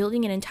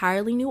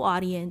entirely new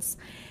audience.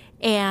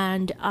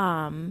 And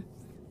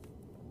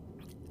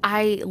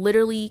I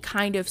literally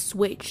kind of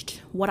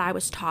switched what I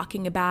was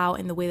talking about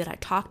and the way that I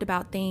talked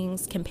about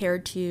things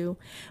compared to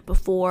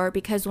before.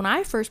 Because when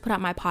I first put out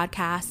my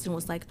podcast and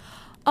was like,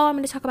 oh, I'm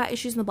going to talk about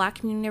issues in the Black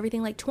community and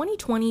everything, like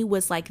 2020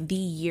 was like the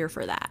year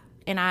for that.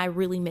 And I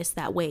really missed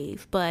that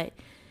wave. But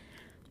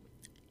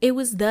it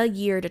was the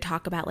year to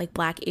talk about like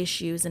Black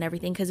issues and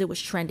everything because it was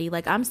trendy.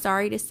 Like, I'm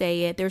sorry to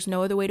say it, there's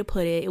no other way to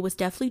put it. It was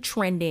definitely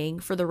trending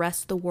for the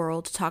rest of the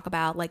world to talk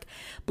about like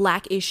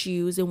Black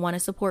issues and want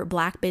to support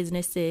Black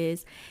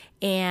businesses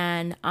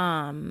and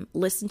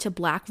listen to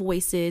Black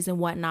voices and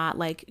whatnot.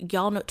 Like,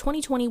 y'all know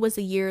 2020 was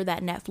the year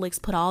that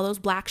Netflix put all those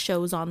Black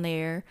shows on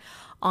there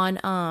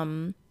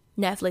on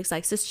Netflix,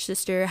 like Sister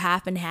Sister,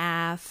 Half and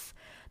Half,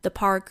 The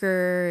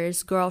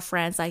Parkers,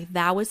 Girlfriends. Like,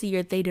 that was the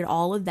year they did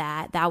all of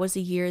that. That was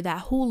the year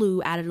that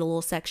Hulu added a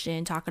little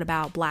section talking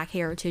about Black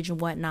heritage and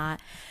whatnot.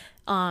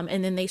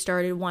 And then they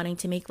started wanting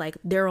to make like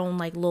their own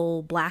like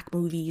little Black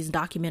movies,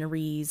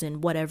 documentaries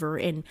and whatever,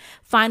 and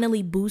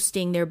finally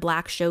boosting their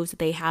Black shows that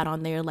they had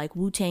on there, like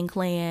Wu-Tang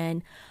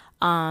Clan,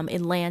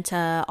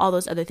 Atlanta, all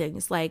those other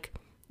things. Like,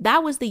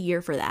 that was the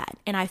year for that.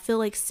 And I feel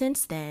like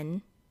since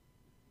then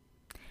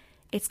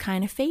it's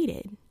kind of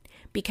faded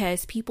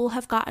because people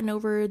have gotten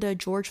over the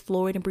George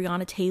Floyd and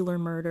Breonna Taylor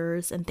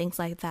murders and things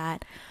like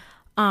that.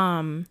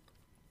 And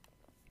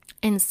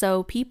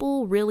so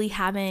people really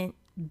haven't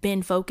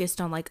been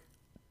focused on like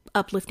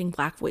uplifting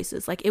Black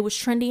voices. Like, it was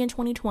trendy in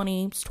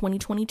 2020, it's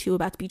 2022,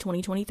 about to be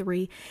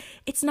 2023.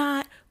 It's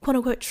not quote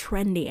unquote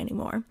trendy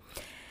anymore.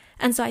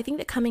 And so I think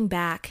that coming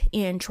back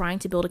and trying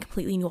to build a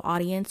completely new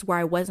audience where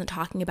I wasn't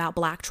talking about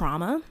Black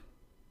trauma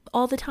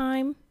all the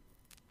time,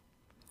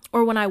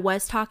 or when I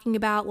was talking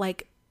about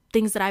like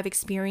things that I've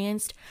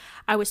experienced,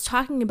 I was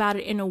talking about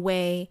it in a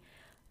way,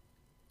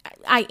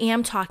 I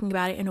am talking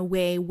about it in a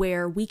way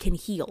where we can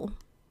heal,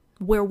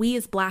 where we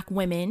as Black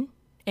women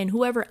and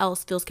whoever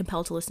else feels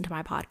compelled to listen to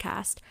my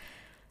podcast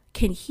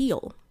can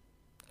heal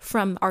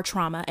from our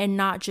trauma and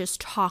not just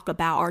talk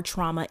about our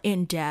trauma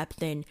in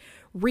depth and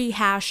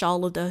rehash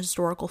all of the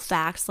historical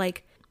facts.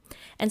 Like,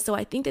 and so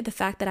I think that the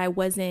fact that I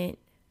wasn't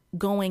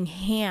going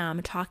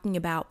ham talking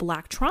about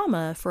Black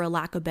trauma, for a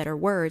lack of better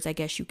words, I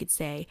guess you could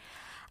say,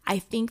 I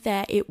think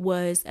that it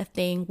was a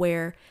thing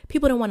where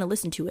people don't want to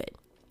listen to it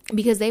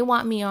because they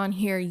want me on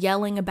here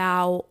yelling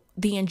about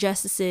the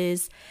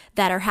injustices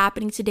that are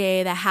happening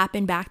today that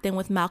happened back then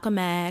with Malcolm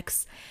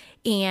X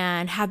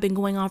and have been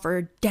going on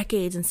for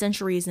decades and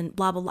centuries and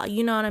blah, blah, blah.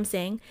 You know what I'm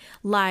saying?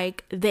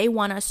 Like, they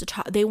want us to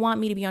talk, they want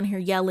me to be on here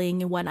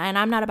yelling and whatnot. And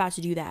I'm not about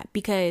to do that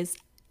because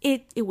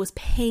it was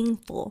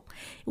painful.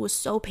 It was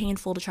so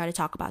painful to try to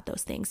talk about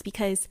those things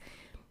because,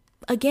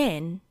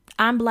 again,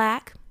 I'm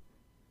Black.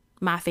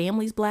 My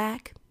family's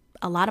Black.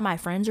 A lot of my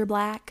friends are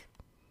Black.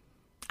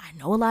 I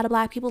know a lot of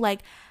Black people.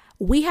 Like,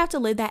 we have to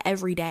live that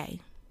every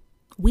day.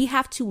 We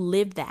have to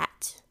live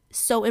that.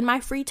 So in my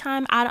free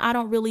time, I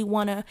don't really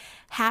want to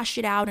hash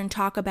it out and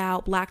talk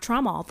about Black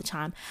trauma all the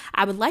time.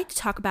 I would like to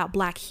talk about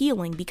Black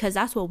healing because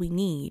that's what we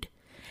need.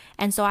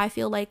 And so I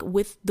feel like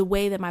with the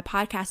way that my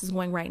podcast is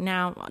going right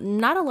now,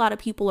 not a lot of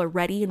people are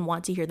ready and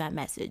want to hear that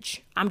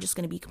message. I'm just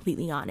going to be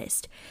completely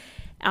honest.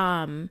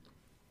 And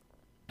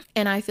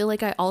I feel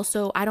like I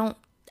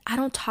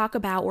don't talk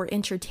about or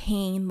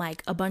entertain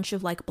like a bunch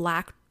of like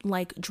Black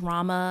like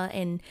drama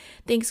and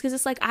things because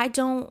it's like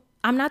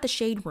I'm not the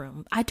shade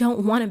room. I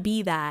don't want to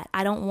be that.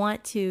 I don't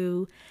want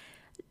to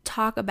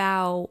talk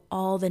about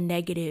all the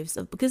negatives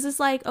because it's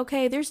like,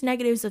 okay, there's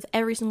negatives of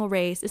every single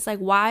race. It's like,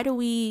 why do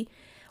we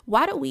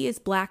as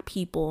Black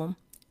people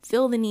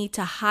feel the need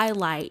to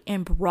highlight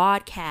and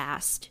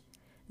broadcast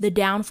the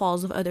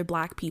downfalls of other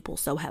Black people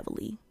so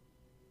heavily?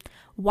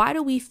 Why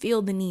do we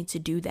feel the need to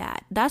do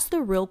that? That's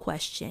the real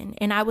question.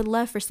 And I would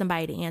love for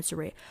somebody to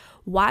answer it.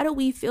 Why do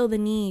we feel the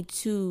need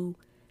to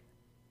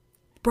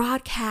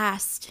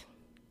broadcast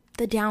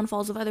the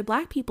downfalls of other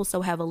Black people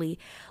so heavily?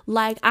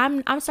 Like,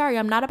 I'm sorry,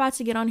 I'm not about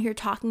to get on here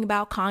talking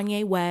about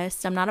Kanye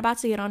West. I'm not about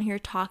to get on here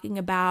talking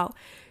about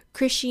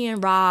Christian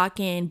Rock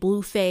and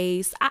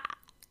Blueface.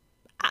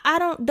 I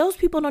don't, those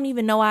people don't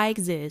even know I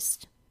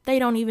exist. They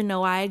don't even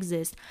know I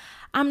exist.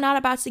 I'm not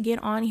about to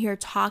get on here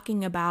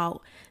talking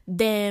about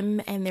them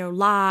and their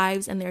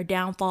lives and their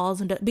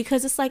downfalls, and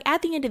because it's like,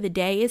 at the end of the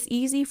day, it's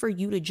easy for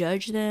you to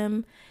judge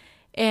them.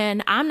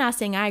 And I'm not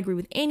saying I agree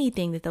with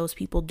anything that those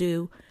people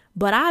do,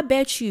 but I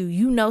bet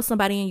you know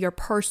somebody in your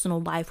personal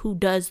life who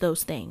does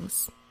those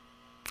things.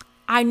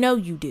 I know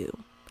you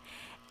do.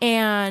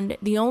 And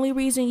the only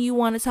reason you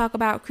want to talk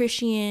about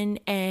Christian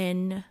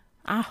and,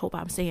 I hope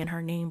I'm saying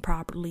her name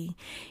properly,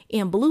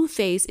 and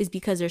Blueface is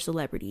because they're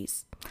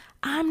celebrities.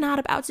 I'm not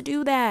about to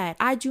do that.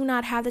 I do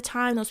not have the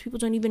time. Those people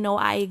don't even know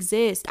I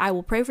exist. I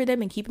will pray for them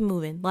and keep it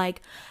moving.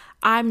 Like,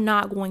 I'm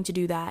not going to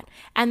do that.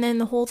 And then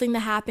the whole thing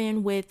that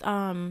happened with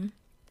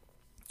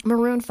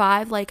Maroon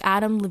 5, like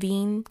Adam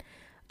Levine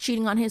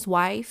cheating on his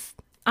wife,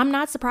 I'm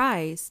not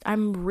surprised.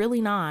 I'm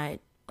really not.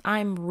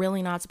 I'm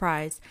really not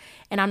surprised.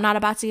 And I'm not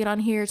about to get on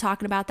here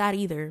talking about that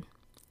either.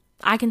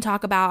 I can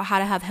talk about how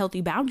to have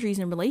healthy boundaries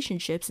in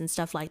relationships and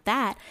stuff like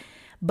that,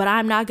 but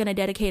I'm not going to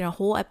dedicate a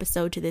whole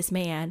episode to this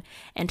man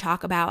and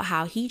talk about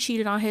how he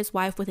cheated on his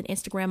wife with an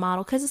Instagram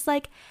model. Because it's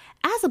like,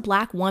 as a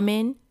Black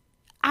woman,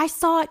 I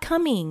saw it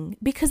coming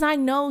because I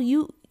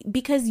know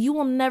because you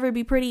will never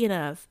be pretty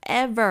enough,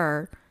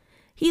 ever.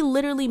 He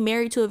literally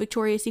married to a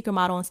Victoria's Secret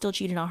model and still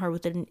cheated on her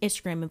with an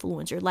Instagram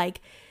influencer.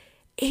 Like,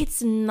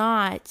 it's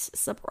not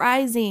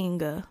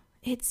surprising.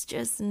 It's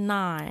just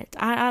not.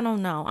 I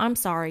don't know. I'm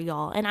sorry,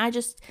 y'all. And I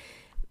just,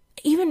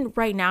 even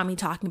right now, me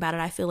talking about it,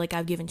 I feel like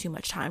I've given too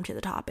much time to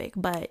the topic.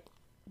 But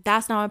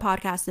that's not what my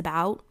podcast is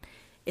about.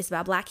 It's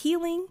about Black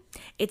healing.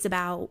 It's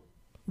about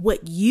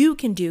what you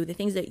can do, the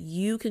things that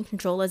you can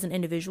control as an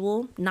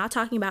individual. Not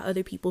talking about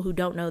other people who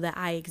don't know that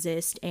I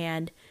exist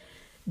and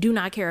do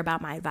not care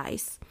about my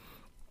advice.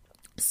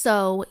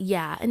 So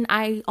yeah, and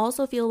I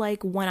also feel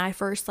like when I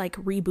first like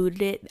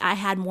rebooted it, I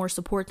had more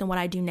support than what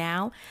I do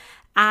now.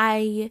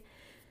 I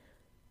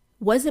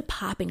wasn't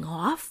popping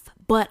off,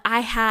 but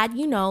I had,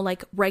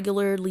 like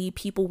regularly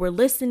people were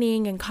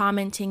listening and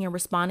commenting and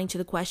responding to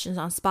the questions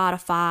on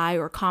Spotify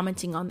or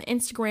commenting on the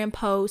Instagram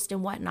post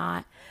and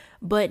whatnot.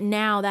 But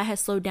now that has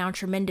slowed down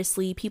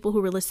tremendously. People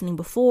who were listening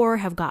before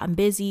have gotten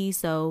busy,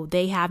 so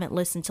they haven't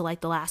listened to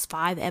like the last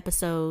 5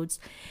 episodes,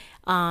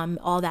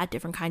 all that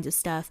different kinds of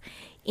stuff.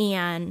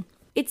 And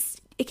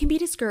it can be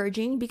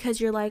discouraging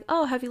because you're like,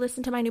 oh, have you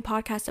listened to my new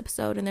podcast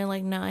episode? And they're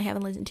like, no, I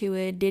haven't listened to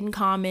it, didn't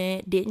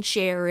comment, didn't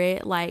share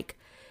it. Like,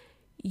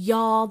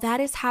 y'all,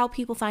 that is how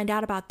people find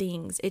out about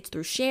things. It's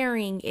through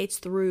sharing, it's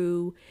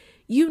through,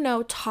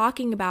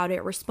 talking about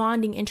it,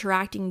 responding,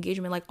 interacting,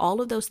 engagement. Like, all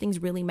of those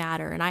things really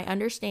matter. And I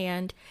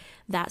understand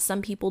that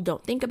some people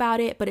don't think about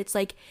it, but it's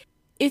like,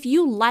 if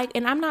you like,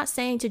 and I'm not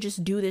saying to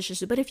just do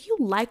this, but if you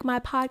like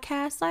my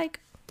podcast, like,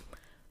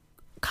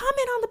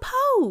 comment on the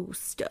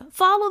post,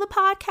 follow the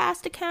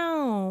podcast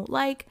account.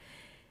 Like,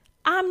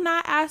 I'm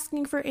not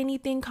asking for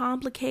anything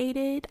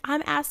complicated.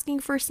 I'm asking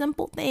for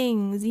simple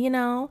things,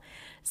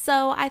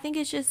 So I think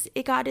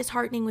it got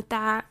disheartening with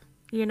that,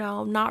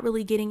 not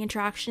really getting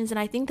interactions. And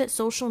I think that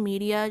social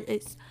media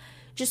is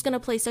just going to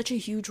play such a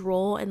huge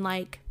role in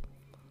like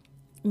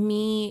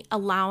me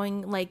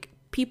allowing like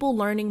people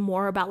learning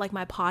more about like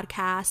my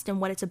podcast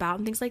and what it's about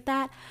and things like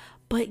that.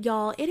 But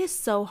y'all, it is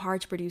so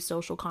hard to produce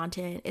social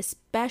content,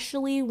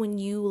 especially when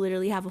you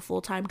literally have a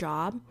full-time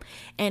job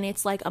and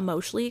it's like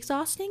emotionally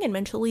exhausting and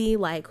mentally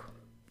like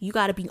you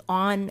got to be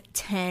on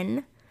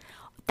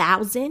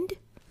 10,000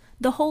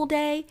 the whole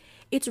day.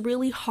 It's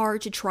really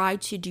hard to try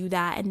to do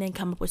that and then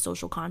come up with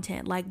social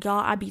content. Like,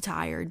 y'all, I'd be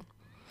tired.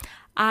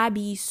 I'd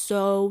be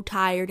so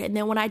tired. And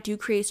then when I do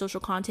create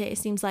social content, it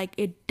seems like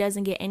it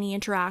doesn't get any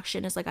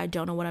interaction. It's like I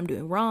don't know what I'm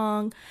doing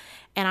wrong.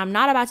 And I'm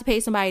not about to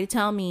pay somebody to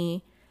tell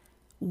me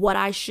what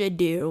I should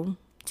do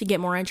to get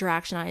more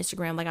interaction on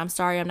Instagram. Like, I'm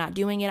sorry, I'm not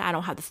doing it. I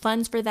don't have the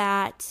funds for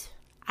that.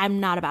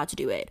 I'm not about to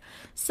do it.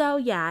 So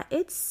yeah,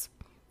 it's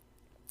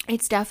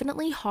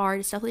definitely hard.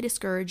 It's definitely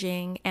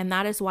discouraging. And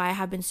that is why I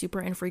have been super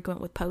infrequent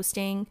with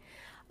posting.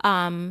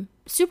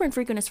 Super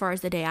infrequent as far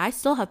as the day. I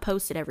still have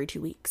posted every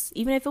 2 weeks.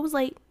 Even if it was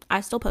late,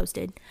 I still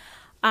posted.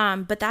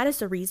 But that is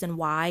the reason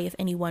why, if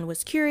anyone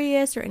was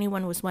curious or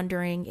anyone was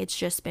wondering, it's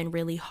just been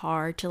really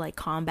hard to like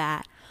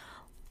combat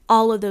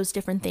all of those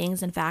different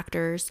things and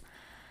factors.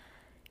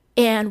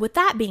 And with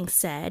that being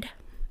said,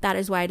 that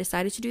is why I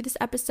decided to do this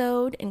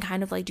episode and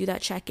kind of like do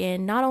that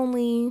check-in, not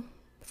only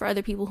for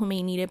other people who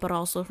may need it, but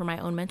also for my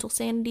own mental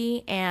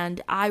sanity.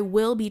 And I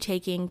will be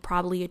taking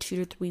probably a 2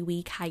 to 3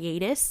 week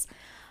hiatus,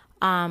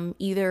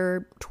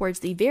 either towards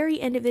the very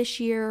end of this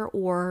year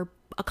or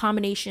a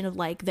combination of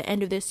like the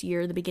end of this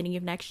year, the beginning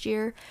of next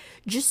year,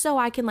 just so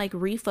I can like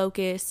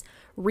refocus,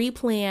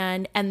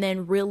 replan, and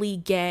then really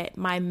get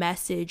my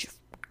messaging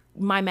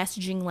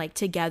like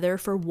together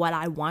for what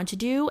I want to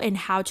do and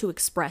how to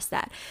express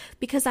that.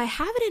 Because I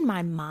have it in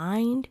my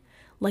mind,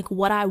 like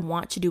what I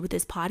want to do with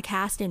this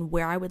podcast and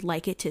where I would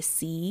like it to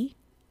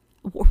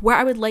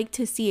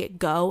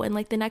go in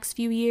like the next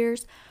few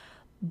years.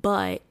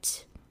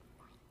 But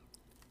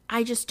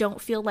I just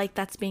don't feel like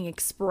that's being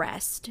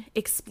expressed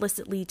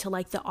explicitly to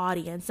like the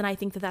audience. And I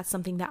think that that's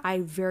something that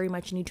I very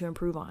much need to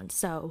improve on.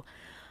 So,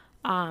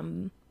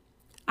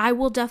 I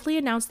will definitely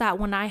announce that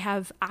when I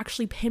have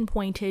actually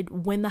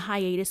pinpointed when the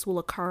hiatus will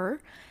occur.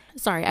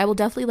 I will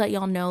definitely let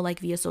y'all know, like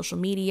via social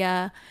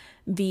media,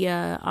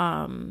 via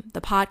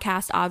the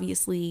podcast,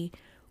 obviously,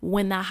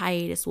 when that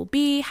hiatus will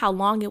be, how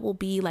long it will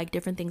be, like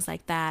different things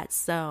like that.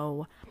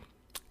 So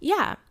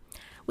yeah,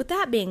 with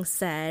that being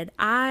said,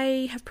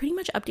 I have pretty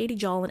much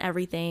updated y'all on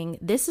everything.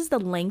 This is the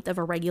length of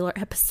a regular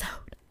episode.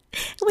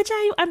 Which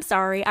I'm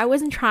sorry, I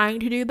wasn't trying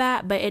to do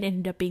that, but it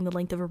ended up being the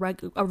length of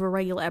a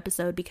regular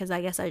episode because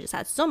I guess I just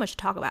had so much to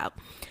talk about.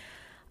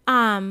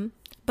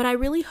 But I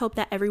really hope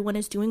that everyone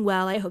is doing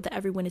well. I hope that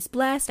everyone is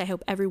blessed. I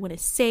hope everyone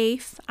is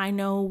safe. I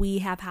know we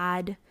have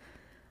had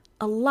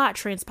a lot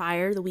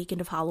transpired the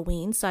weekend of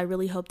Halloween. So I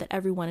really hope that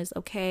everyone is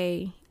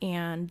okay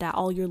and that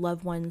all your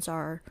loved ones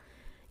are,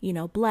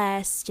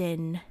 blessed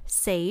and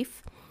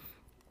safe.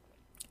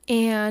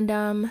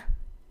 And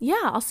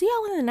yeah, I'll see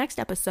y'all in the next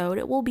episode.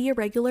 It will be a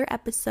regular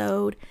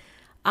episode.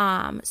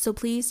 So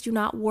please do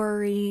not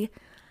worry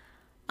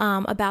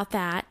about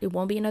that. It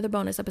won't be another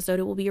bonus episode.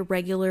 It will be a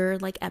regular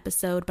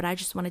episode, but I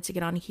just wanted to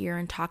get on here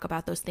and talk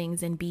about those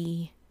things and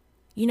be,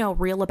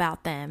 real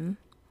about them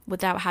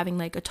without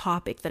having a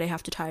topic that I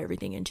have to tie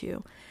everything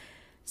into.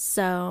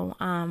 So,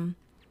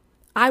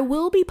 I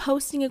will be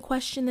posting a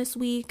question this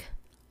week,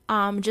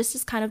 just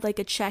as kind of a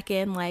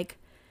check-in,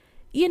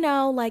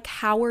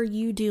 how are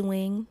you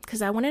doing?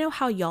 Because I want to know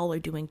how y'all are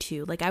doing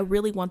too. I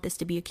really want this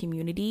to be a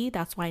community.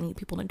 That's why I need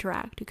people to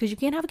interact, because you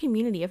can't have a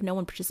community if no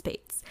one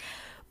participates.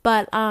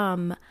 But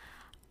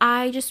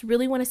I just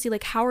really want to see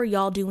how are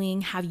y'all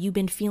doing? Have you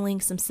been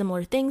feeling some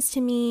similar things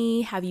to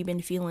me? Have you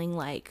been feeling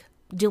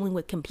dealing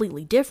with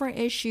completely different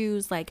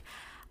issues?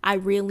 I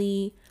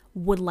really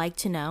would like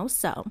to know.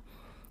 So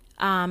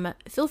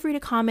feel free to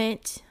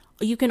comment.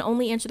 You can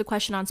only answer the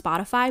question on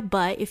Spotify,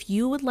 but if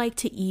you would like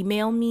to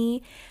email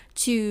me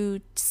to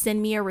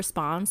send me a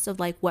response of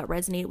what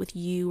resonated with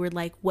you or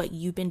what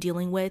you've been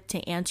dealing with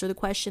to answer the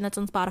question that's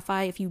on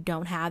Spotify, if you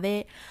don't have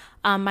it,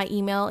 my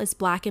email is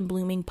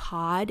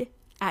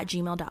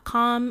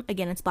blackandbloomingpod@gmail.com.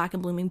 Again, it's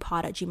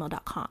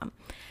blackandbloomingpod@gmail.com.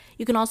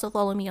 You can also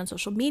follow me on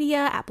social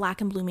media at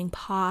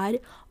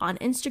blackandbloomingpod on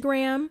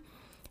Instagram.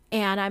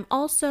 And I'm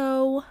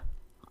also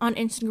on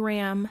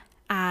Instagram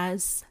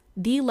as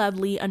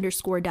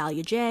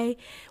 _Dahlia J,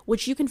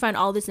 which you can find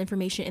all this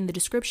information in the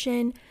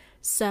description.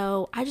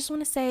 So I just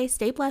want to say,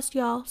 stay blessed,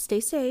 y'all. Stay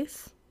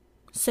safe.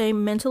 Stay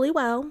mentally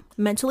well,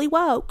 mentally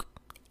woke.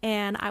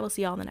 And I will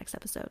see y'all in the next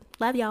episode.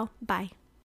 Love y'all. Bye.